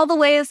feedback on all the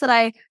ways that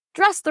I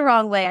dressed the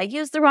wrong way. I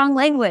used the wrong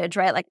language,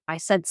 right? Like I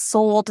said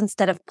sold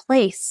instead of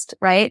placed,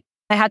 right?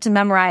 I had to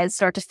memorize,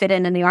 start to fit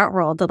in the art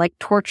world, the like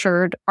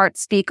tortured art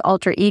speak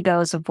alter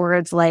egos of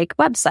words like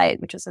website,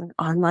 which is an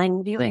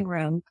online viewing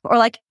room, or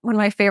like one of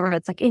my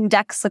favorites, like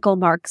indexical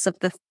marks of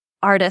the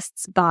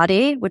artist's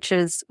body, which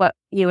is what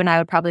you and I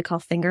would probably call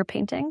finger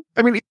painting.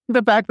 I mean,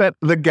 the fact that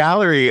the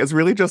gallery is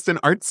really just an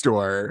art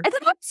store. It's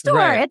an art store.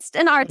 Right. It's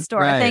an art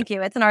store. Right. Thank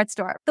you. It's an art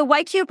store. The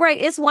White Cube, right,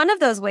 is one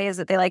of those ways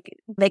that they like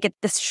make it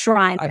this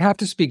shrine. I have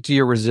to speak to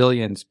your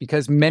resilience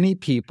because many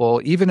people,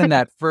 even in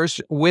that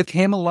first, with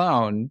him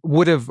alone,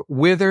 would have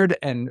withered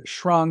and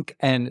shrunk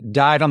and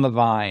died on the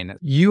vine.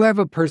 You have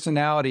a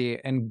personality,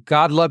 and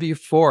God love you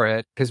for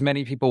it, because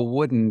many people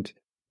wouldn't,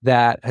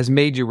 that has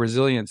made you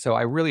resilient. So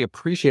I really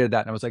appreciated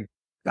that. And I was like,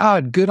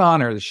 God, good on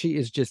her. She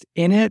is just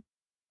in it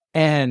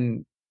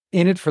and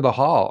in it for the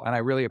haul. And I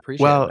really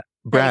appreciate that.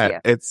 Brett,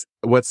 it's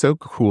what's so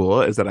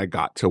cool is that I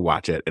got to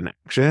watch it in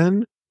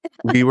action.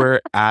 We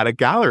were at a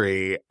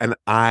gallery and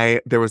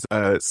there was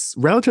a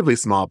relatively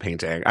small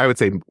painting. I would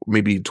say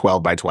maybe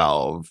 12 by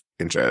 12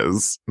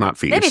 inches, not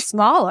feet. Maybe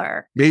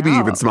smaller. Maybe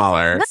even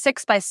smaller.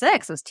 6 by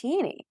 6 was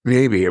teeny.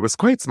 Maybe it was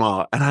quite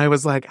small. And I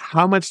was like,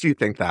 how much do you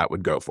think that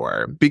would go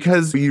for?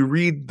 Because you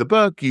read the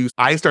book,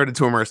 I started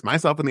to immerse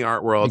myself in the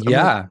art world.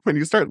 Yeah. When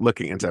you start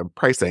looking into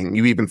pricing,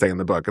 you even say in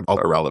the book, it's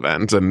all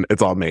irrelevant and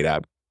it's all made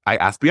up. I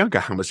asked Bianca,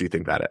 how much do you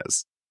think that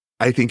is?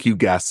 I think you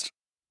guessed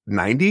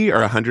 90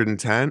 or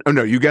 110. Oh,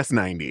 no, you guessed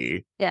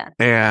 90. Yeah.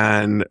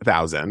 And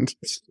 1,000.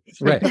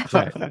 Right.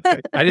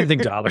 I didn't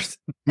think dollars.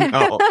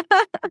 No.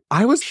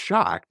 I was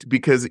shocked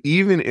because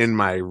even in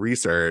my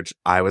research,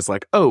 I was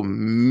like, oh,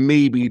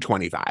 maybe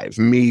 25,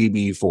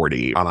 maybe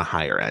 40 on a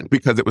higher end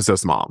because it was so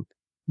small.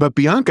 But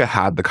Bianca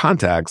had the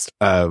context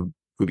of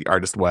who the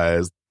artist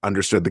was,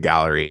 understood the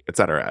gallery,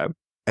 etc.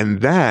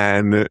 And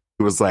then it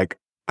was like,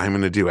 I'm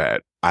going to do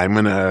it. I'm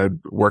going to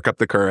work up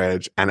the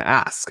courage and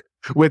ask,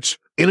 which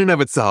in and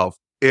of itself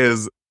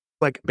is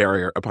like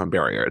barrier upon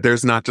barrier.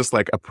 There's not just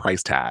like a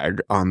price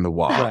tag on the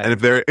wall. Right. And if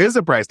there is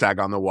a price tag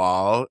on the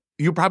wall,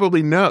 you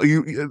probably know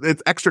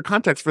it's extra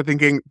context for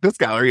thinking this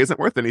gallery isn't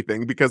worth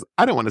anything because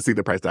I don't want to see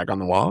the price tag on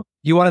the wall.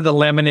 You wanted the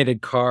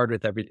laminated card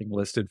with everything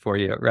listed for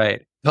you.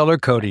 Right. Color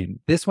coding.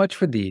 This much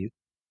for these.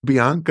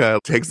 Bianca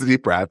takes a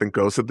deep breath and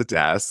goes to the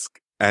desk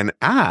and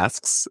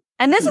asks.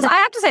 And this is, I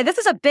have to say, this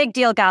is a big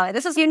deal gallery.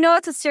 This is,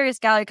 it's a serious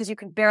gallery because you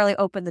can barely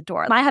open the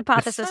door. My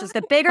hypothesis is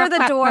the bigger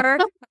the door,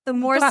 the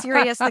more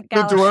serious the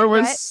gallery. The door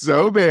was right?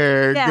 so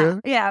big.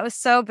 Yeah, it was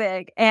so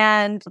big.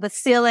 And the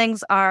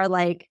ceilings are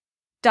like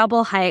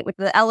double height, with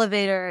the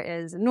elevator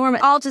is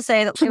enormous. All to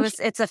say that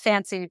it's a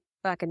fancy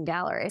fucking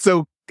gallery.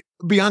 So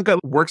Bianca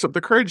works up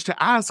the courage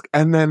to ask,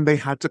 and then they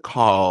had to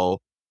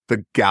call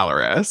the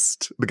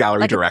gallerist, the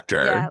gallery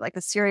director. Like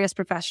the serious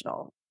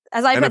professional.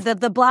 As I read,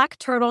 the black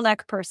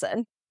turtleneck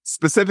person.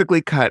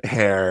 Specifically cut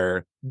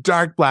hair,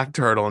 dark black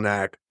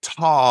turtleneck,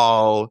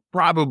 tall,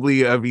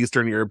 probably of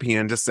Eastern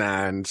European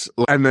descent,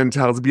 and then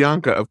tells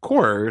Bianca, of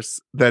course,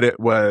 that it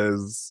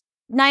was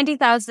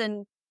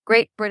 90,000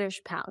 Great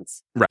British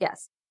pounds. Right.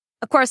 Yes.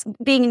 Of course,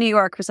 being in New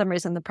York, for some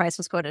reason, the price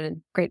was quoted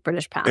in Great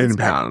British pounds. In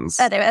pounds.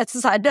 Anyway, that's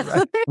aside.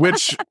 Right.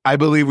 Which I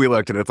believe we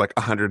looked at, it's like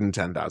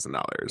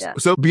 $110,000. Yeah.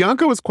 So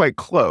Bianca was quite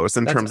close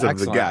in That's terms of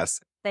excellent. the guess.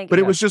 Thank But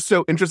you. it was just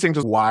so interesting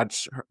to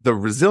watch the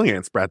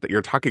resilience, Brett, that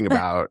you're talking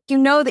about. You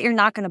know that you're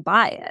not going to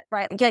buy it,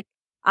 right? Like,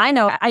 I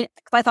know, I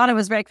thought it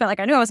was very, like,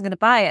 I knew I wasn't going to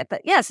buy it,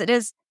 but yes, it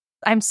is.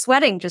 I'm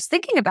sweating just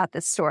thinking about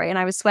this story. And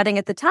I was sweating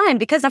at the time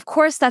because, of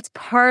course, that's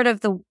part of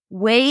the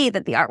way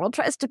that the art world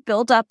tries to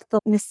build up the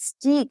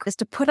mystique, is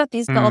to put up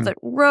these velvet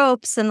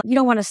ropes. And you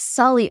don't want to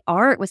sully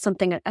art with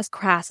something as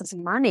crass as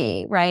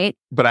money, right?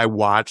 But I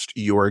watched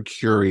your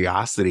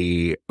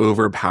curiosity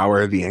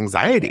overpower the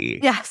anxiety.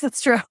 Yes,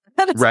 that's true.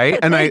 Right.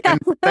 And I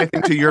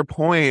think, to your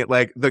point,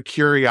 like, the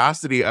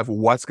curiosity of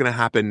what's going to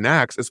happen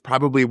next is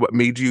probably what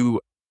made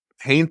you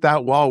paint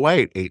that wall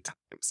white 8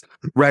 times.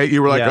 Right.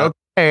 You were like,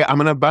 okay, I'm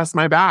going to bust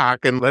my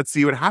back and let's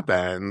see what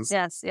happens.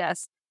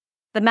 Yes.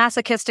 The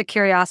masochistic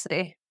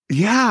curiosity.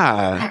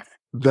 Yeah.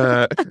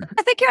 I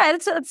think you're right.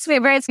 It's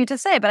very sweet to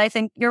say, but I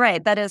think you're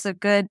right. That is a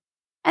good,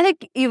 I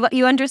think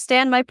you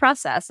understand my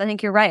process. I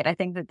think you're right. I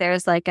think that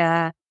there's like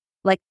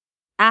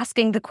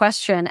asking the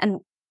question and,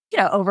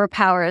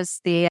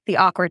 overpowers the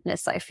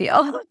awkwardness, I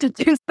feel, to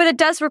do. But it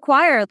does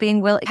require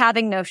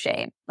having no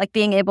shame, like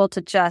being able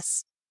to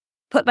just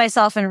put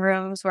myself in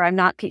rooms where I'm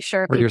not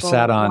sure where people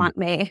want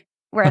me,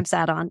 where I'm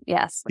sat on.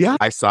 Yes. Yeah.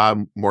 I saw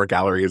more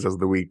galleries as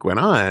the week went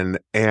on,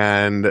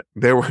 and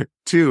there were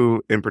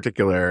 2 in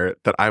particular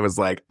that I was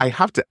like, I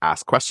have to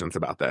ask questions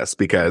about this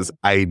because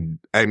I'm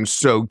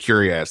so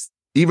curious.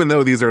 Even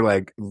though these are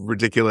like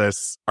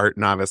ridiculous art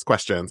novice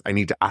questions, I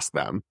need to ask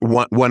them.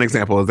 One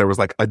example is there was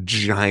like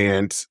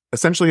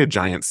essentially a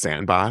giant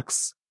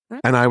sandbox.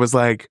 And I was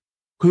like,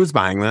 who's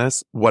buying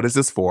this? What is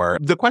this for?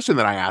 The question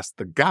that I asked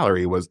the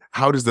gallery was,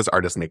 how does this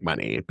artist make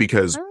money?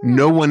 Because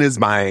no one is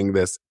buying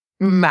this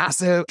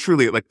massive,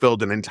 truly, it like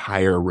filled an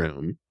entire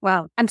room.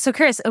 Wow. I'm so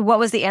curious. What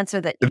was the answer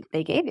that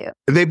they gave you?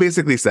 They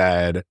basically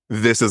said,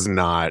 this is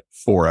not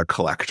for a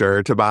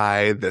collector to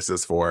buy. This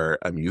is for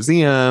a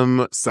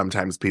museum.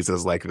 Sometimes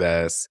pieces like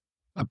this.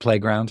 A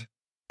playground.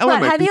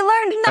 What, have you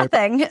learned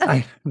nothing?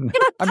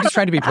 I'm just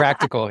trying to be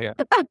practical here.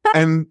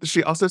 And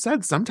she also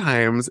said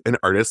sometimes an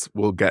artist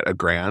will get a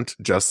grant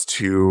just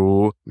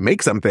to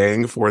make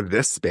something for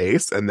this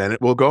space and then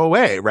it will go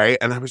away, right?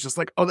 And I was just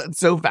like, oh, that's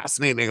so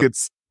fascinating.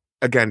 It's,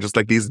 again, just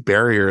like these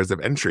barriers of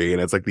entry.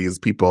 And it's like these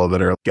people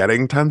that are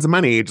getting tons of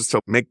money just to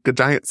make a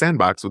giant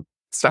sandbox with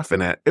stuff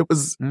in it. It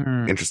was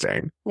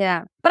interesting.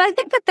 Yeah. But I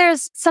think that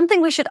there's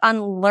something we should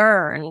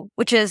unlearn,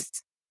 which is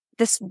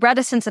this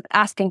reticence of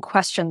asking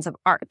questions of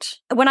art.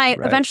 When I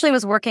eventually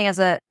was working as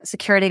a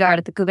security guard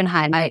at the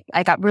Guggenheim,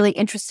 I got really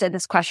interested in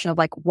this question of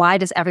like, why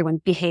does everyone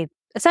behave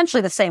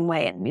essentially the same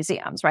way in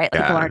museums, right?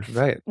 People are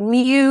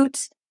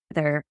mute,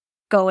 they're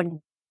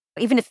going.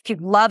 Even if you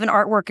love an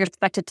artwork, you're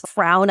expected to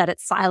frown at it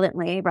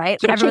silently,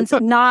 right? Everyone's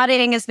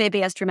nodding is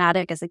maybe as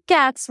dramatic as it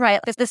gets, right?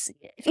 There's this,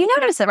 if you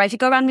notice it, right? If you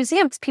go around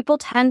museums, people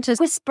tend to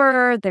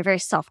whisper. They're very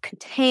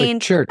self-contained.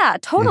 Like church. Yeah,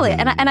 totally.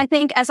 And I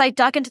think as I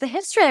dug into the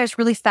history, I was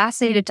really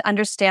fascinated to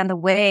understand the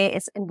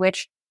ways in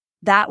which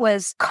that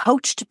was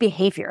coached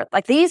behavior.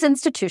 Like these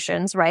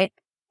institutions, right,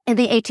 in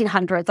the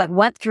 1800s, like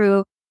went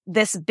through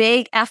this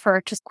big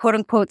effort to quote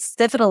unquote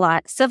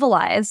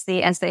civilize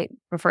the, as they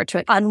refer to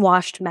it,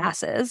 unwashed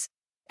masses.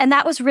 And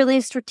that was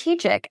really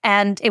strategic.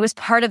 And it was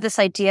part of this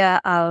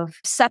idea of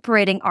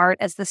separating art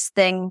as this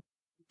thing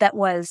that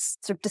was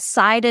sort of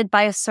decided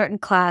by a certain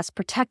class,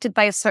 protected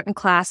by a certain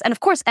class. And of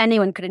course,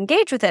 anyone could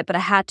engage with it, but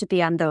it had to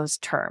be on those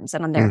terms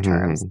and on their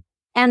terms.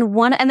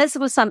 And this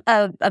was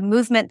a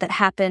movement that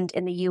happened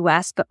in the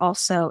US, but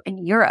also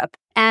in Europe.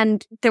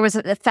 And there was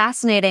a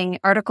fascinating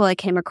article I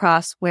came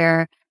across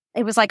where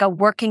it was like a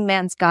working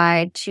man's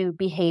guide to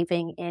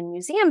behaving in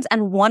museums.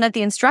 And one of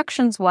the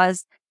instructions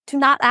was to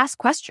not ask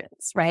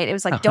questions, right? It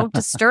was like, don't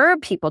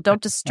disturb people,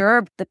 don't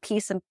disturb the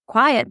peace and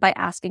quiet by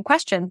asking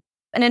questions.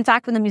 And in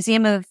fact, when the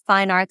Museum of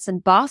Fine Arts in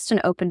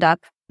Boston opened up,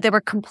 there were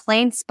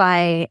complaints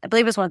by, I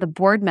believe it was one of the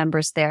board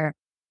members there,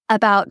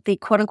 about the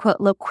quote unquote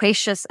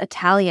loquacious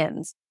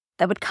Italians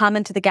that would come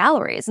into the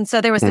galleries. And so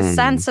there was this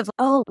sense of,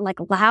 like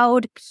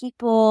loud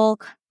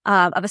people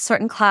of a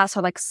certain class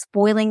are like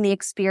spoiling the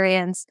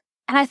experience.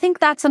 And I think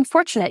that's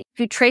unfortunate. If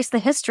you trace the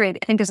history,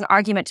 I think there's an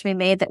argument to be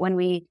made that when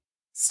we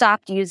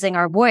stopped using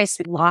our voice,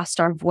 we lost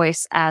our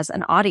voice as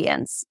an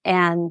audience.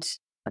 And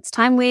it's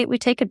time we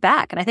take it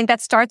back. And I think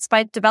that starts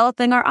by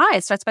developing our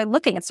eyes, starts by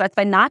looking. It starts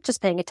by not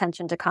just paying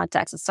attention to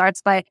context. It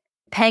starts by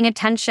paying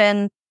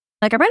attention,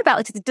 like I read about,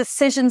 like the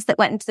decisions that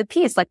went into the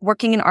piece, like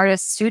working in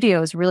artist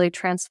studios really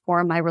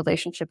transformed my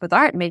relationship with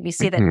art, made me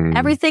see that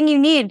everything you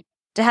need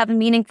to have a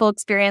meaningful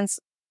experience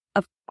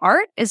of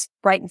art is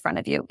right in front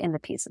of you in the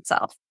piece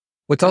itself.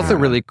 And this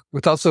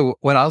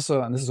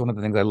is one of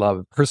the things I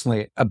love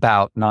personally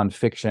about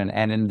nonfiction,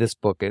 and in this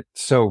book, it's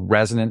so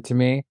resonant to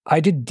me. I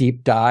did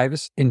deep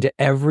dives into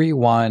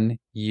everyone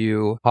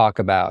you talk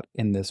about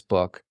in this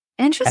book.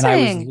 Interesting.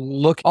 And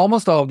I was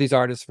almost all of these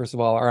artists, first of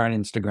all, are on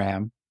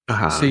Instagram.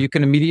 So you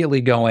can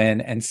immediately go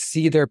in and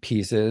see their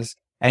pieces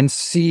and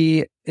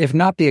see, if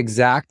not the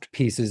exact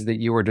pieces that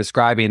you were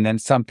describing, then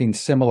something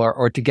similar,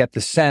 or to get the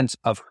sense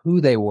of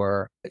who they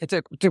were. It's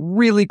a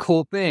really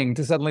cool thing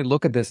to suddenly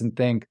look at this and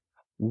think,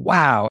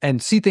 wow,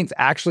 and see things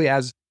actually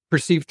as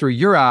perceived through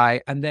your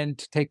eye, and then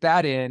to take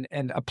that in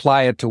and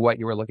apply it to what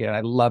you were looking at.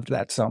 I loved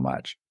that so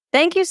much.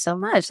 Thank you so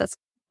much. That's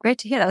great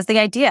to hear. That was the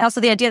idea.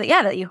 Also the idea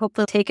that, that you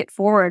hopefully take it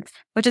forward,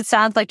 which it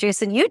sounds like,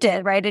 Jason, you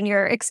did, right? In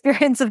your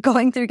experience of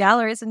going through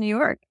galleries in New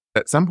York.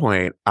 At some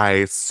point,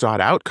 I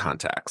sought out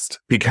context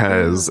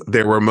because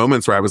there were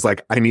moments where I was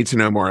like, I need to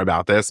know more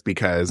about this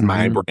because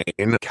my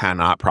brain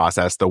cannot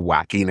process the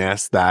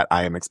wackiness that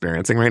I am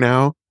experiencing right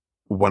now.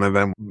 One of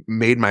them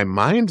made my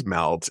mind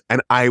melt.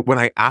 And when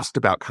I asked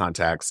about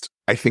context,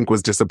 I think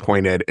was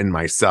disappointed in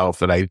myself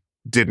that I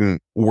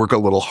didn't work a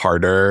little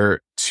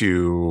harder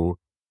to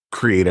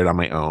create it on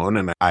my own.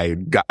 And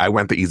I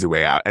went the easy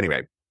way out.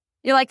 Anyway.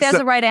 You're like, there's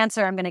a right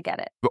answer. I'm going to get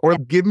it. Or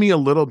give me a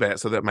little bit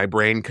so that my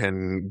brain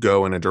can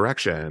go in a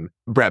direction.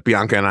 Brett,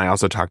 Bianca, and I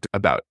also talked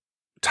about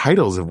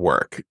titles of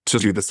work to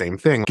do the same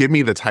thing. Give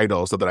me the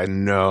title so that I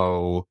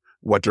know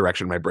what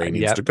direction my brain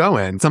needs to go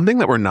in. Something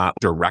that we're not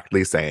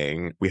directly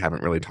saying, we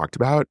haven't really talked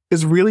about,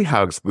 is really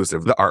how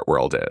exclusive the art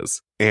world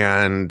is.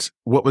 And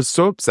what was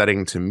so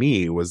upsetting to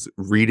me was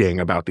reading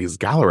about these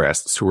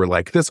gallerists who were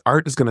like, this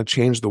art is going to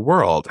change the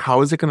world.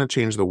 How is it going to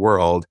change the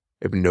world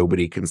if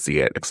nobody can see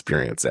it,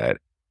 experience it?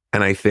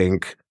 And I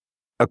think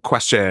a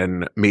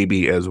question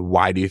maybe is,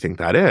 why do you think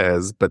that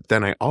is? But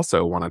then I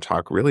also want to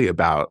talk really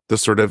about the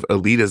sort of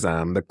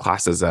elitism, the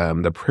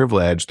classism, the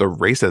privilege, the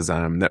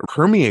racism that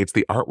permeates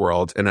the art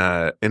world in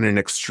an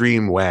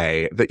extreme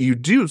way that you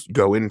do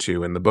go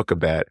into in the book a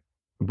bit,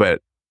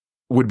 but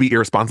would be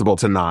irresponsible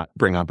to not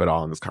bring up at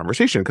all in this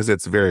conversation because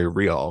it's very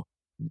real.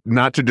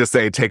 Not to just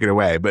say, take it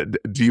away, but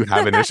do you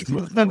have an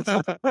issue?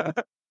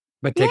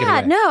 But take it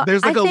away. No,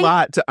 there's like a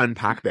lot to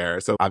unpack there.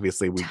 So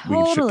obviously we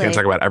can't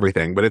talk about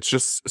everything, but it's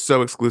just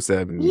so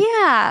exclusive.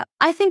 Yeah.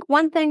 I think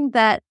one thing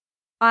that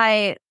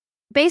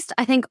based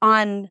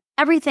on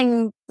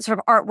everything sort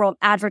of art world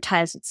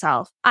advertised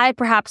itself, I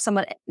perhaps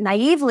somewhat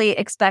naively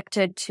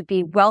expected to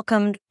be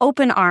welcomed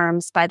open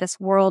arms by this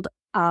world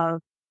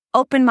of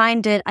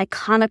open-minded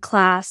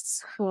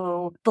iconoclasts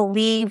who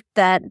believe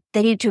that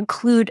they need to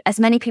include as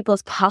many people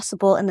as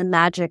possible in the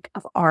magic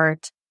of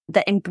art,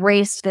 that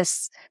embrace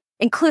this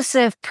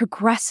inclusive,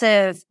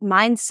 progressive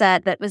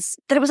mindset that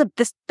it was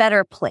this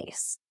better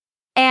place.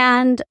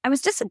 And I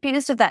was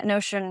disabused of that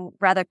notion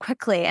rather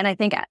quickly. And I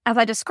think, as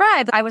I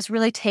described, I was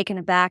really taken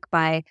aback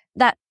by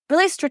that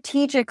really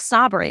strategic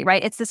snobbery,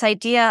 right? It's this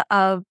idea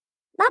of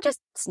not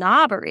just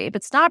snobbery,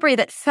 but snobbery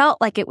that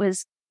felt like it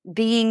was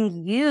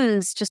being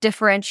used to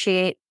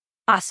differentiate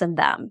us and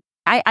them.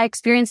 I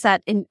experienced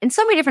that in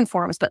so many different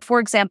forms. But for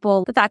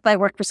example, the fact that I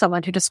worked for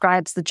someone who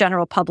describes the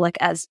general public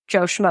as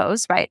Joe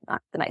Schmoes, right?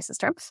 Not the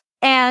nicest term.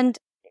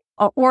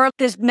 Or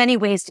there's many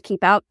ways to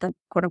keep out the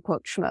quote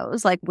unquote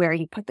schmoes, like where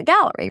you put the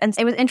gallery. And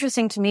it was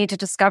interesting to me to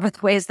discover the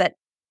ways that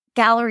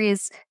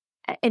galleries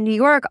in New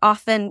York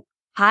often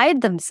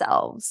hide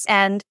themselves.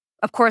 And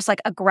of course,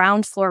 like a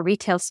ground floor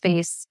retail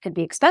space can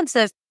be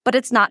expensive, but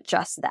it's not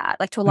just that.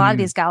 Like to a lot of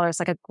these galleries,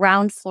 like a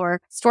ground floor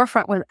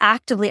storefront was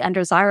actively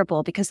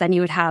undesirable because then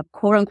you would have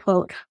quote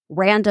unquote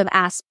random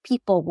ass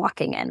people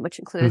walking in, which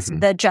includes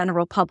the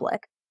general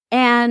public.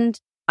 And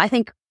I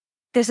think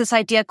there's this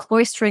idea of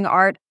cloistering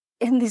art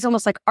in these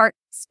almost like art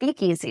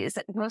speakeasies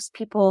that most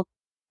people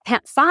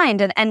can't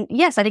find. And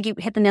yes, I think you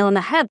hit the nail on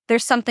the head.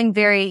 There's something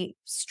very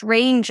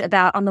strange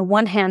about, on the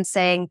one hand,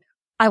 saying,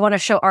 I want to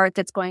show art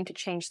that's going to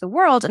change the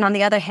world. And on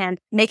the other hand,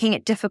 making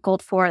it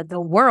difficult for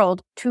the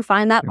world to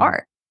find that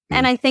art.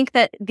 And I think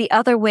that the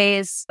other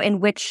ways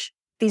in which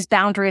these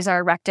boundaries are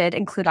erected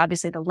include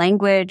obviously the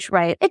language,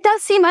 right? It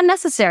does seem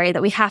unnecessary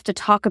that we have to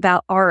talk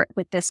about art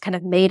with this kind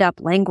of made up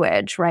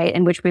language, right?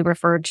 In which we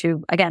refer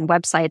to, again,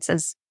 websites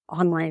as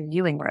online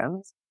viewing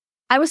rooms.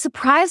 I was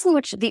surprised in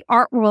which the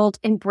art world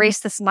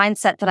embraced this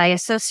mindset that I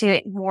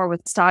associate more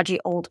with stodgy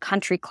old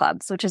country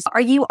clubs, which is,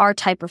 are you our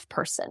type of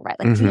person, right?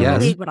 Like, do you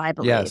believe what I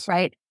believe,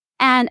 right?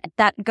 And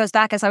that goes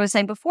back, as I was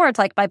saying before, it's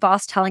like my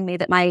boss telling me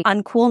that my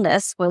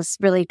uncoolness was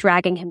really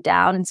dragging him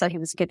down. And so he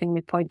was giving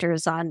me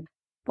pointers on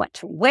what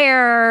to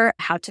wear,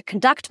 how to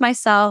conduct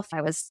myself.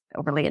 I was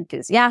overly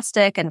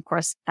enthusiastic. And of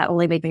course, that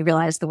only made me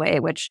realize the way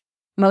in which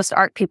most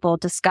art people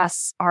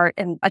discuss art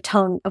in a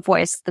tone of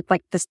voice that's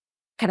like this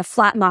kind of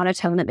flat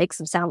monotone that makes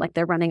them sound like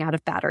they're running out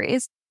of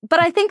batteries. But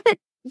I think that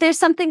there's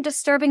something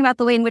disturbing about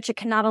the way in which it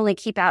can not only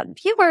keep out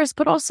viewers,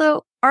 but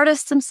also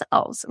artists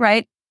themselves,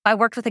 right? I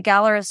worked with a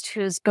gallerist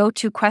whose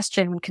go-to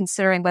question when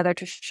considering whether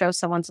to show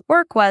someone's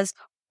work was,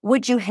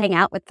 would you hang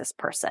out with this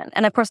person?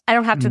 And of course, I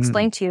don't have to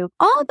explain to you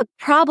all the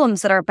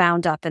problems that are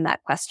bound up in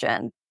that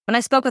question. When I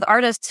spoke with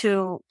artists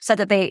who said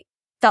that they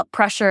felt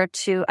pressure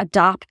to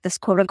adopt this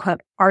quote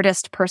unquote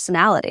artist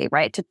personality,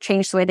 right? To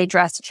change the way they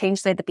dress, to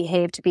change the way they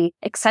behave, to be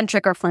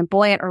eccentric or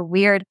flamboyant or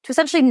weird, to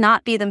essentially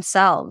not be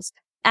themselves.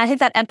 And I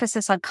think that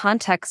emphasis on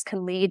context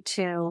can lead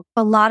to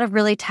a lot of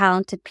really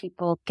talented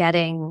people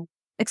getting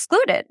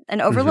excluded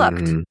and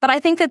overlooked. But I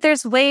think that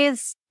there's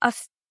ways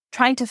of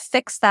trying to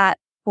fix that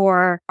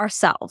for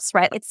ourselves,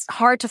 right? It's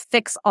hard to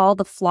fix all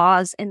the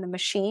flaws in the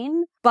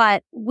machine,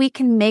 but we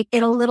can make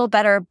it a little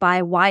better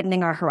by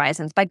widening our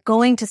horizons, by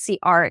going to see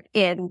art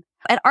in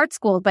at art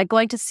school, by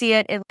going to see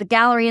it in the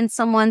gallery in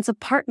someone's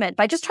apartment,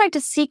 by just trying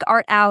to seek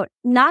art out,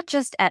 not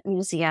just at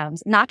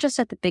museums, not just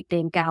at the big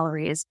name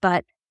galleries,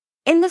 but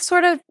in the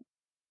sort of,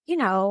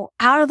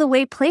 out of the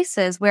way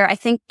places where I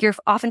think you're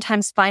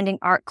oftentimes finding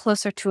art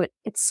closer to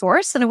its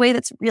source in a way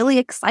that's really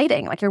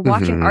exciting. Like you're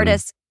watching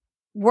artists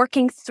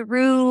working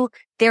through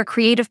their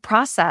creative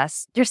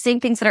process. You're seeing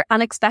things that are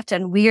unexpected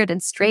and weird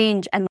and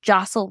strange and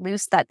jostle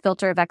loose that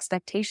filter of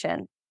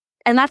expectation.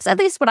 And that's at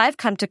least what I've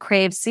come to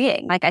crave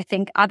seeing. Like, I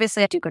think,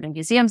 obviously, I do go to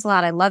museums a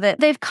lot. I love it.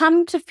 They've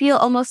come to feel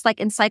almost like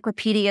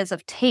encyclopedias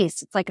of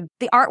taste. It's like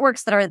the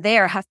artworks that are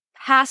there have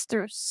passed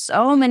through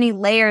so many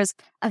layers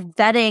of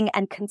vetting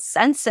and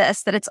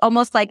consensus that it's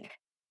almost like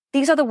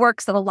these are the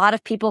works that a lot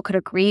of people could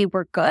agree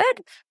were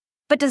good.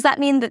 But does that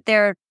mean that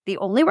they're the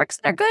only works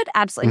that are good?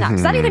 Absolutely not.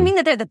 Does that even mean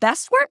that they're the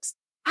best works?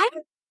 I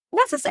don't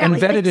necessarily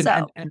think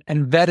so.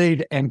 And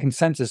vetted and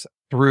consensus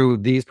through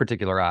these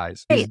particular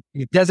eyes. Right.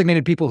 You've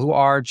designated people who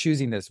are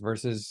choosing this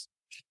versus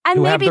and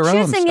who maybe have their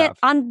choosing own it stuff.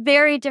 on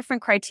very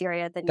different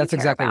criteria than That's you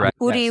care exactly about. right.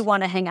 Who do Yes. you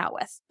want to hang out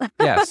with?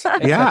 Yes. Yeah,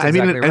 That's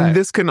exactly right. and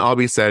this can all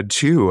be said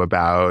too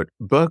about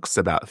books,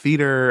 about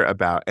theater,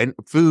 about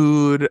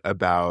food,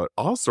 about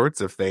all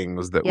sorts of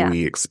things that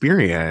we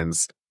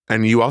experience.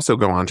 And you also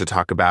go on to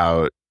talk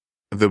about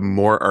the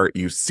more art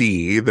you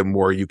see, the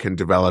more you can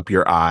develop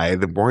your eye,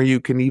 the more you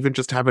can even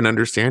just have an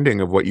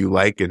understanding of what you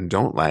like and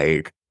don't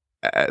like.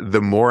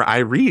 The more I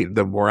read,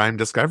 the more I'm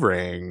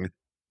discovering.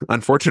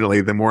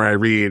 Unfortunately, the more I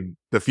read,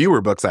 the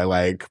fewer books I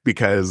like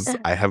because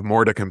I have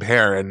more to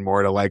compare and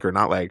more to like or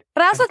not like.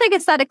 But I also think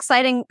it's that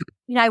exciting.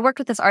 I worked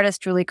with this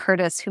artist, Julie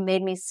Curtis, who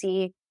made me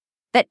see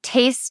that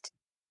taste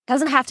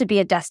doesn't have to be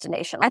a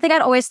destination. I think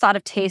I'd always thought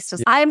of taste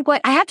as I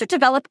have to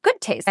develop good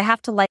taste. I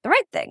have to like the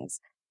right things.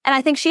 And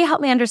I think she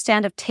helped me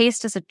understand of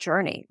taste as a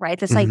journey, right?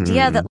 This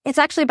idea that it's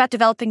actually about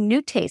developing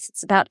new tastes.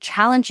 It's about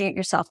challenging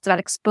yourself. It's about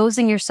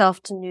exposing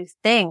yourself to new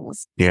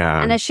things.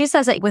 Yeah. And as she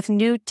says, that with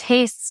new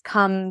tastes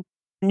come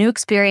new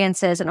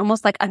experiences and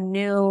almost like a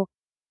new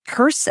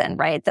person,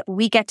 right? That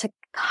we get to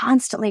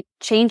constantly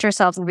change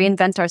ourselves and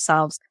reinvent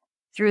ourselves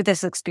through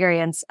this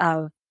experience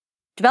of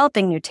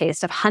developing new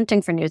taste, of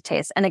hunting for new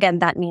taste. And again,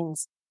 that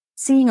means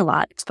seeing a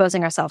lot,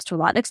 exposing ourselves to a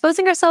lot,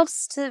 exposing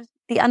ourselves to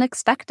the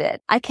unexpected.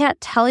 I can't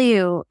tell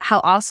you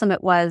how awesome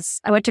it was.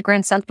 I went to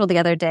Grand Central the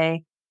other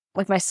day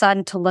with my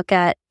son to look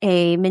at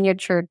a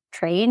miniature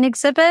train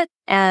exhibit,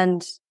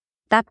 and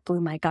that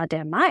blew my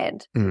goddamn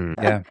mind.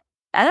 Yeah.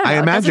 I don't know. I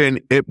imagine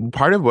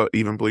part of what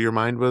even blew your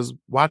mind was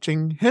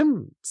watching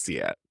him see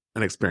it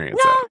and experience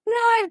it.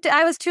 No,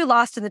 I was too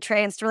lost in the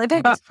trains to really pay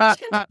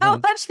attention to how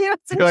much he was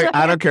You're enjoying. like,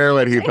 I don't care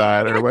what he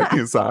thought or what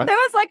he saw. There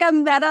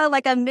was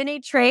like a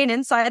mini train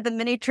inside the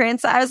mini train.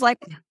 So I was like,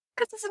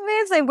 this is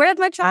amazing. Where did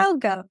my child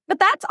go? But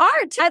that's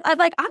art. I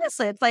like,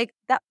 honestly, it's like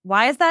that.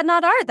 Why is that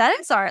not art? That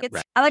is art. It's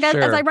Right. as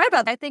Sure. I write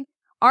about it, I think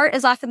art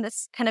is often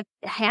this kind of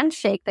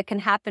handshake that can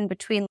happen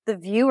between the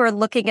viewer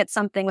looking at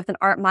something with an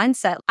art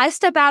mindset. I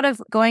step out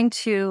of going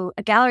to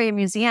a gallery or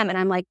museum and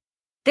I'm like,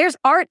 there's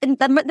art, and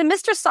the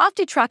Mr.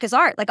 Softy truck is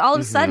art. Like all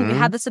of a sudden you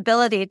have this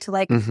ability to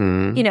like,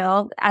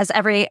 as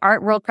every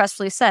art world press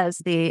release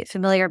says, the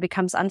familiar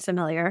becomes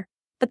unfamiliar.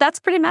 But that's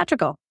pretty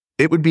magical.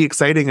 It would be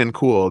exciting and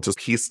cool to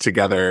piece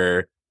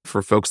together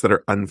for folks that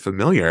are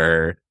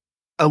unfamiliar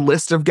a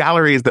list of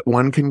galleries that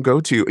one can go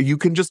to. You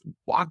can just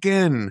walk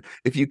in.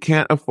 If you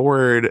can't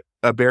afford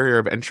a barrier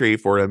of entry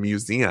for a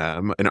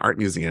museum, an art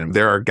museum,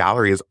 there are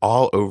galleries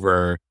all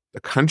over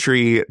the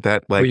country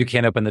that like... Or you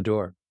can't open the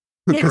door.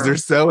 Because they're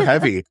so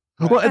heavy.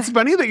 Well, it's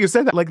funny that you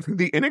said that. Like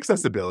the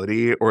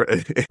inaccessibility or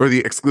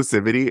the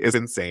exclusivity is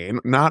insane.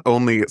 Not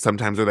only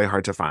sometimes are they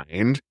hard to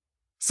find,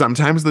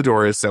 sometimes the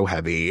door is so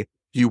heavy.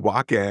 You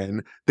walk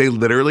in, they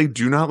literally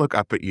do not look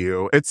up at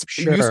you.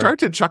 You start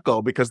to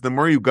chuckle because the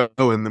more you go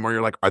and the more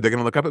you're like, are they going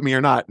to look up at me or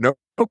not? No,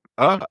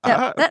 of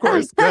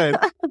course, good.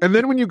 And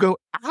then when you go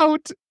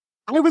out,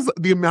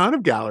 the amount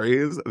of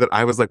galleries that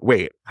I was like,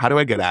 wait, how do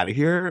I get out of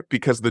here?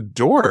 Because the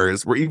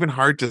doors were even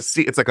hard to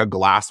see. It's like a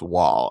glass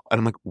wall. And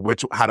I'm like,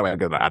 how do I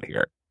get out of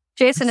here?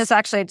 Jason is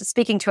actually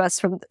speaking to us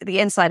from the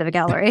inside of a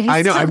gallery.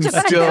 I know, I'm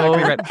still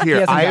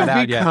here. I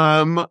have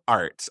become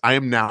art. I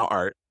am now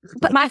art.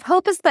 But my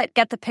hope is that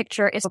Get the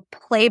Picture is a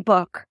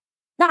playbook.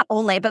 Not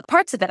only, but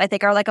parts of it, I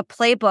think, are like a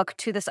playbook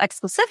to this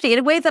exclusivity in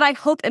a way that I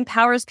hope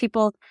empowers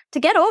people to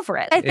get over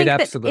it. I think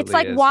that it's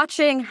like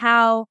watching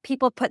how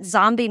people put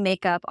zombie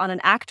makeup on an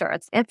actor.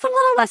 It's a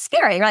little less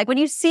scary. Like when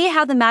you see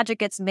how the magic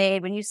gets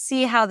made, when you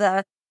see how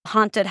the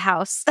haunted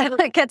house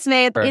gets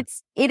made,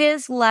 it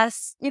is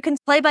less, you can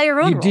play by your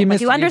own rules.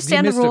 Like you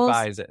understand the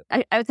rules. It.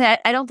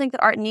 I don't think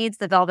that art needs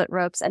the velvet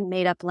ropes and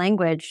made up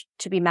language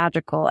to be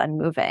magical and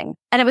moving.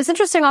 And it was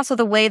interesting also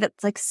the way that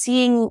like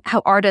seeing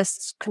how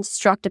artists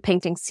construct a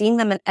painting, seeing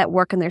them at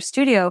work in their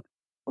studio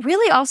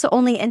really also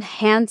only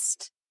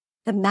enhanced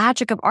the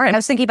magic of art. And I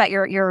was thinking about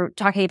you're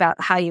talking about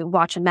how you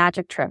watch a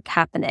magic trick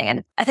happening.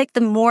 And I think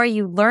the more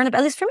you learn about,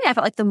 at least for me, I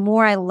felt like the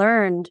more I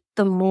learned,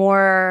 the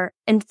more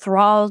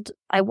enthralled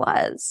I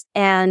was.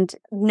 And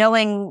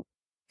knowing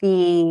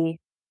the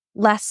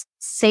less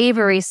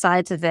savory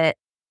sides of it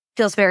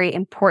feels very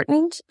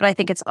important, but I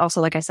think it's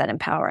also, like I said,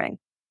 empowering.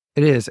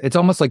 It is. It's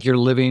almost like you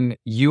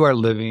are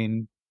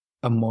living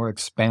a more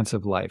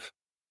expansive life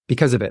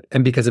because of it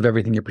and because of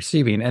everything you're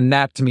perceiving. And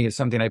that to me is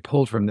something I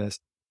pulled from this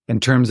in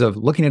terms of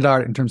looking at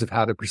art, in terms of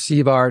how to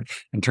perceive art,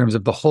 in terms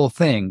of the whole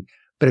thing,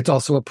 but it's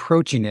also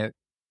approaching it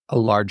a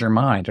larger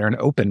mind or an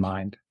open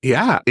mind.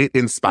 Yeah, it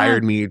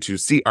inspired me to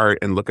see art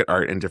and look at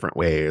art in different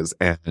ways.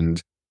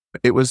 And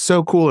it was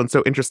so cool and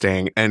so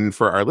interesting. And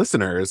for our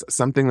listeners,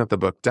 something that the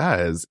book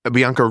does,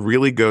 Bianca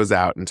really goes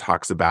out and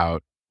talks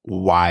about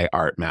why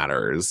art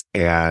matters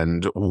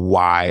and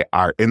why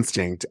our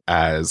instinct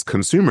as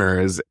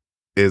consumers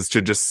is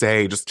to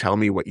just tell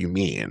me what you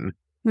mean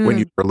when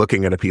you are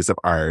looking at a piece of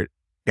art.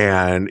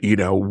 And,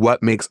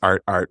 what makes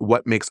art,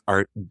 what makes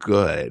art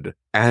good.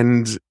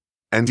 And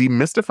he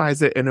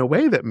mystifies it in a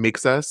way that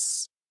makes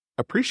us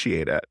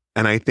appreciate it.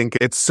 And I think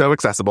it's so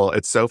accessible.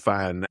 It's so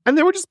fun. And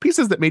there were just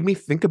pieces that made me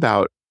think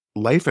about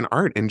life and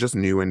art in just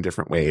new and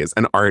different ways,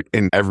 and art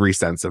in every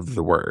sense of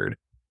the word.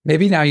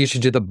 Maybe now you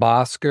should do the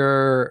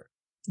Bosker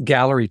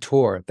gallery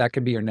tour. That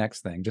could be your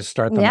next thing. Just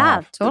start them off.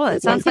 Yeah, totally.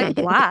 It sounds like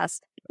a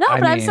blast. No,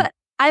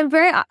 I'm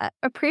very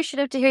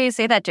appreciative to hear you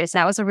say that, Jason.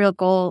 That was a real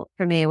goal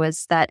for me,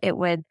 was that it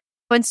would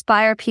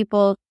inspire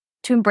people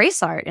to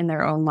embrace art in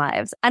their own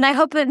lives. And I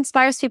hope it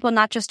inspires people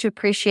not just to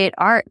appreciate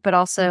art, but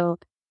also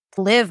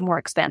to live more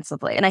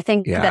expansively. And I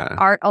think that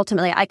art,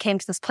 ultimately, I came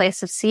to this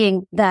place of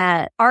seeing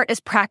that art is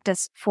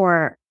practice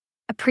for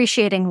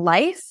appreciating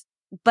life,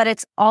 but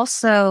it's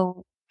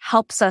also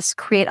helps us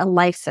create a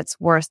life that's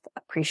worth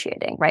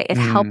appreciating, right? It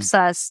helps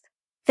us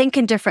think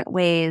in different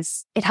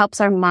ways. It helps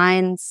our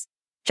minds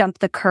jump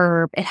the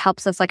curb. It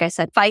helps us, like I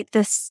said, fight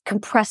this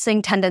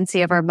compressing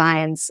tendency of our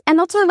minds, and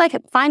also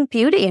find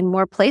beauty in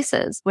more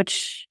places,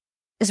 which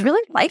is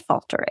really life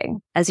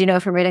altering. As you know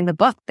from reading the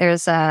book,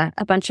 there's a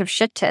bunch of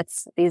shit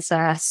tits, these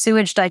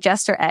sewage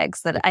digester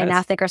eggs that I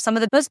now think are some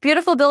of the most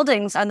beautiful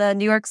buildings on the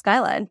New York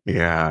skyline.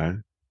 Yeah.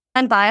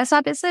 And bias,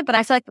 obviously, but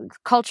I feel like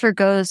culture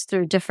goes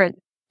through different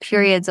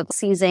periods of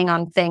seizing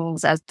on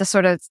things as the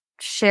sort of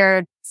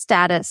shared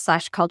status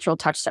 / cultural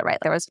touchstone, right?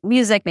 There was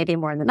music maybe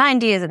more in the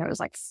 90s, and it was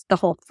like the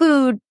whole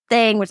food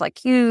thing was like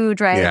huge,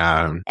 right?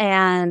 Yeah.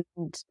 And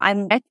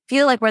I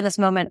feel like we're in this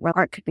moment where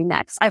art could be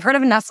next. I've heard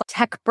of enough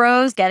tech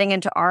bros getting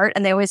into art,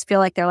 and they always feel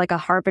like they're like a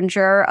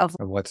harbinger of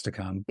what's to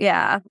come.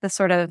 Yeah, the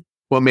sort of.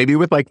 Well, maybe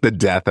with like the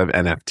death of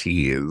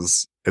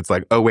NFTs, it's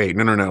like, oh wait,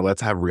 no,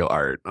 let's have real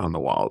art on the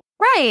wall.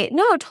 Right.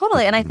 No,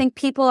 totally. And I think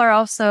people are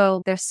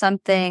also, there's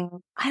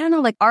something, I don't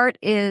know, like art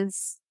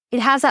is, it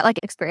has that like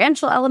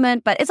experiential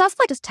element, but it's also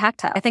like just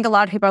tactile. I think a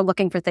lot of people are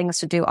looking for things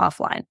to do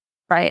offline,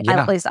 right?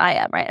 Yeah. At least I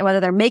am, right? And whether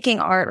they're making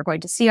art or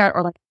going to see art,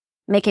 or like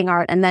making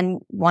art and then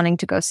wanting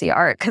to go see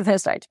art because they're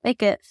starting to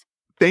make it.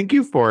 Thank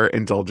you for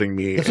indulging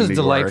me This in was New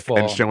delightful.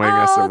 York and showing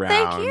us around.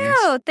 Thank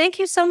you. Thank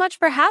you so much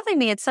for having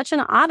me. It's such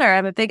an honor.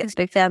 I'm a big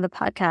fan of the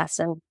podcast,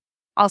 and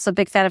also a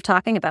big fan of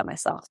talking about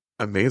myself.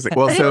 Amazing.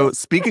 Well, so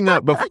speaking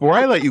of, before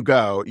I let you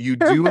go, you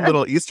do a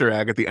little Easter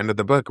egg at the end of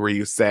the book where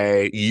you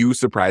say you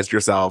surprised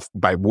yourself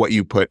by what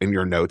you put in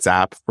your notes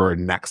app for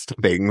next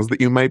things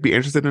that you might be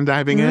interested in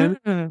diving in.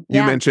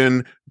 You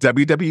mentioned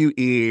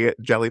WWE,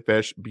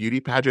 jellyfish, beauty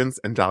pageants,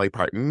 and Dolly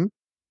Parton.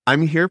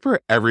 I'm here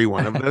for every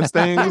one of those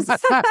things.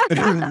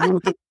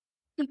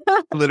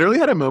 Literally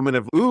had a moment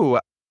of, ooh,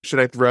 should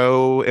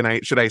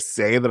I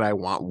say that I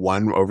want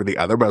one over the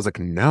other? But I was like,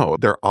 no,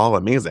 they're all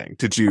amazing.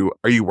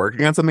 Are you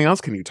working on something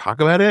else? Can you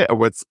talk about it?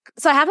 Or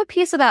So I have a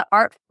piece about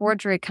art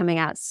forgery coming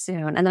out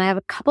soon. And then I have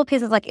a couple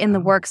pieces like in the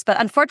works, but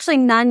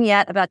unfortunately none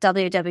yet about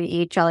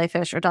WWE,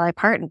 jellyfish, or Dolly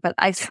Parton. But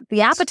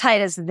the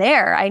appetite is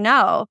there. I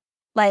know.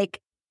 Like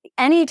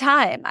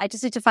anytime. I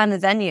just need to find the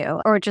venue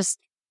or just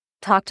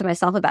talk to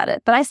myself about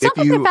it. But I still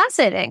think they're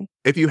fascinating.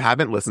 If you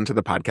haven't listened to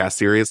the podcast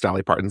series,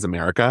 Dolly Parton's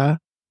America,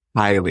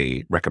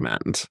 highly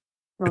recommend.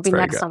 It'll be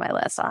next on my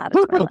list. I'll add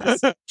it to my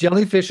list.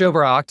 Jellyfish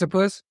over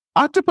octopus?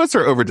 Octopus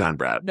are overdone,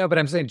 Brad. No, but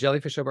I'm saying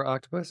jellyfish over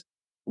octopus?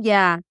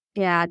 Yeah.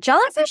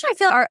 Jellyfish, I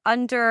feel, are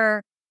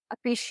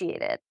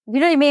underappreciated. You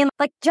know what I mean?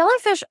 Like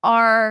jellyfish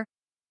are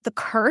the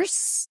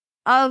curse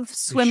of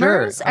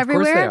swimmers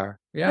everywhere. Of course they are.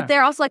 Yeah. But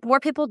they're also like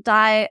more people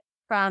die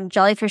from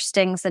jellyfish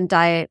stings than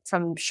die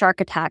from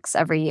shark attacks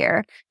every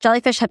year.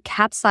 Jellyfish have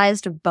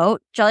capsized a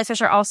boat.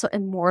 Jellyfish are also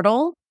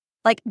immortal.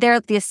 Like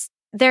they're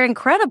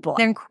incredible.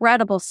 They're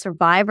incredible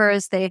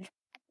survivors. They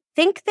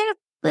think they're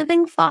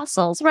living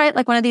fossils, right?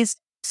 Like one of these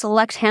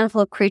select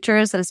handful of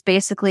creatures that is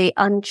basically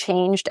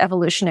unchanged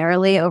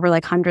evolutionarily over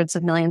like hundreds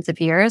of millions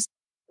of years.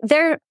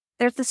 They're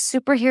the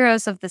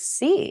superheroes of the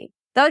sea.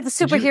 They're like the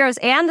superheroes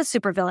and the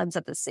supervillains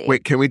of the sea.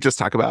 Wait, can we just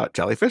talk about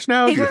jellyfish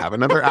now? Do you have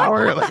another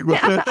hour?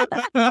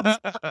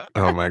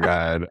 Oh my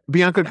God.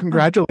 Bianca,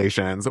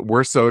 congratulations.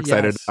 We're so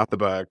excited about the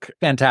book.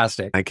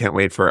 Fantastic. I can't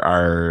wait for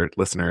our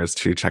listeners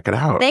to check it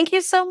out. Thank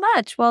you so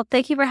much. Well,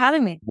 thank you for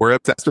having me. We're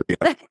obsessed with you.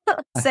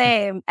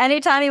 Same.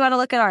 Anytime you want to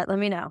look at art, let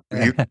me know.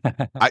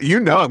 You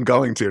know I'm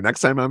going to.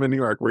 Next time I'm in New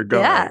York, we're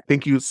going. Yeah.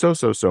 Thank you so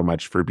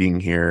much for being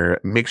here.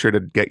 Make sure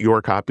to get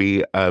your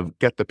copy of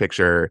Get the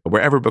Picture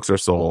wherever books are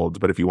sold.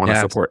 But if you want to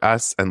support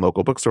us and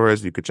local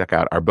bookstores, you could check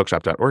out our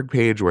bookshop.org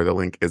page where the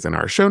link is in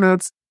our show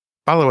notes.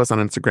 Follow us on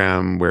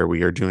Instagram where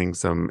we are doing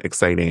some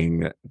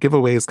exciting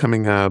giveaways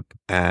coming up.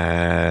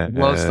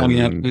 Well, it's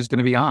finding out who's going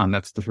to be on.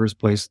 That's the first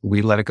place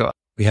we let it go.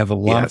 We have a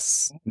lot.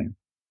 Yes.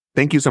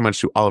 Thank you so much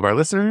to all of our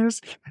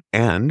listeners.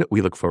 And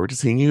we look forward to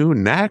seeing you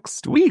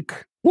next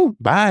week. Woo.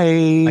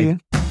 Bye.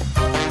 Bye.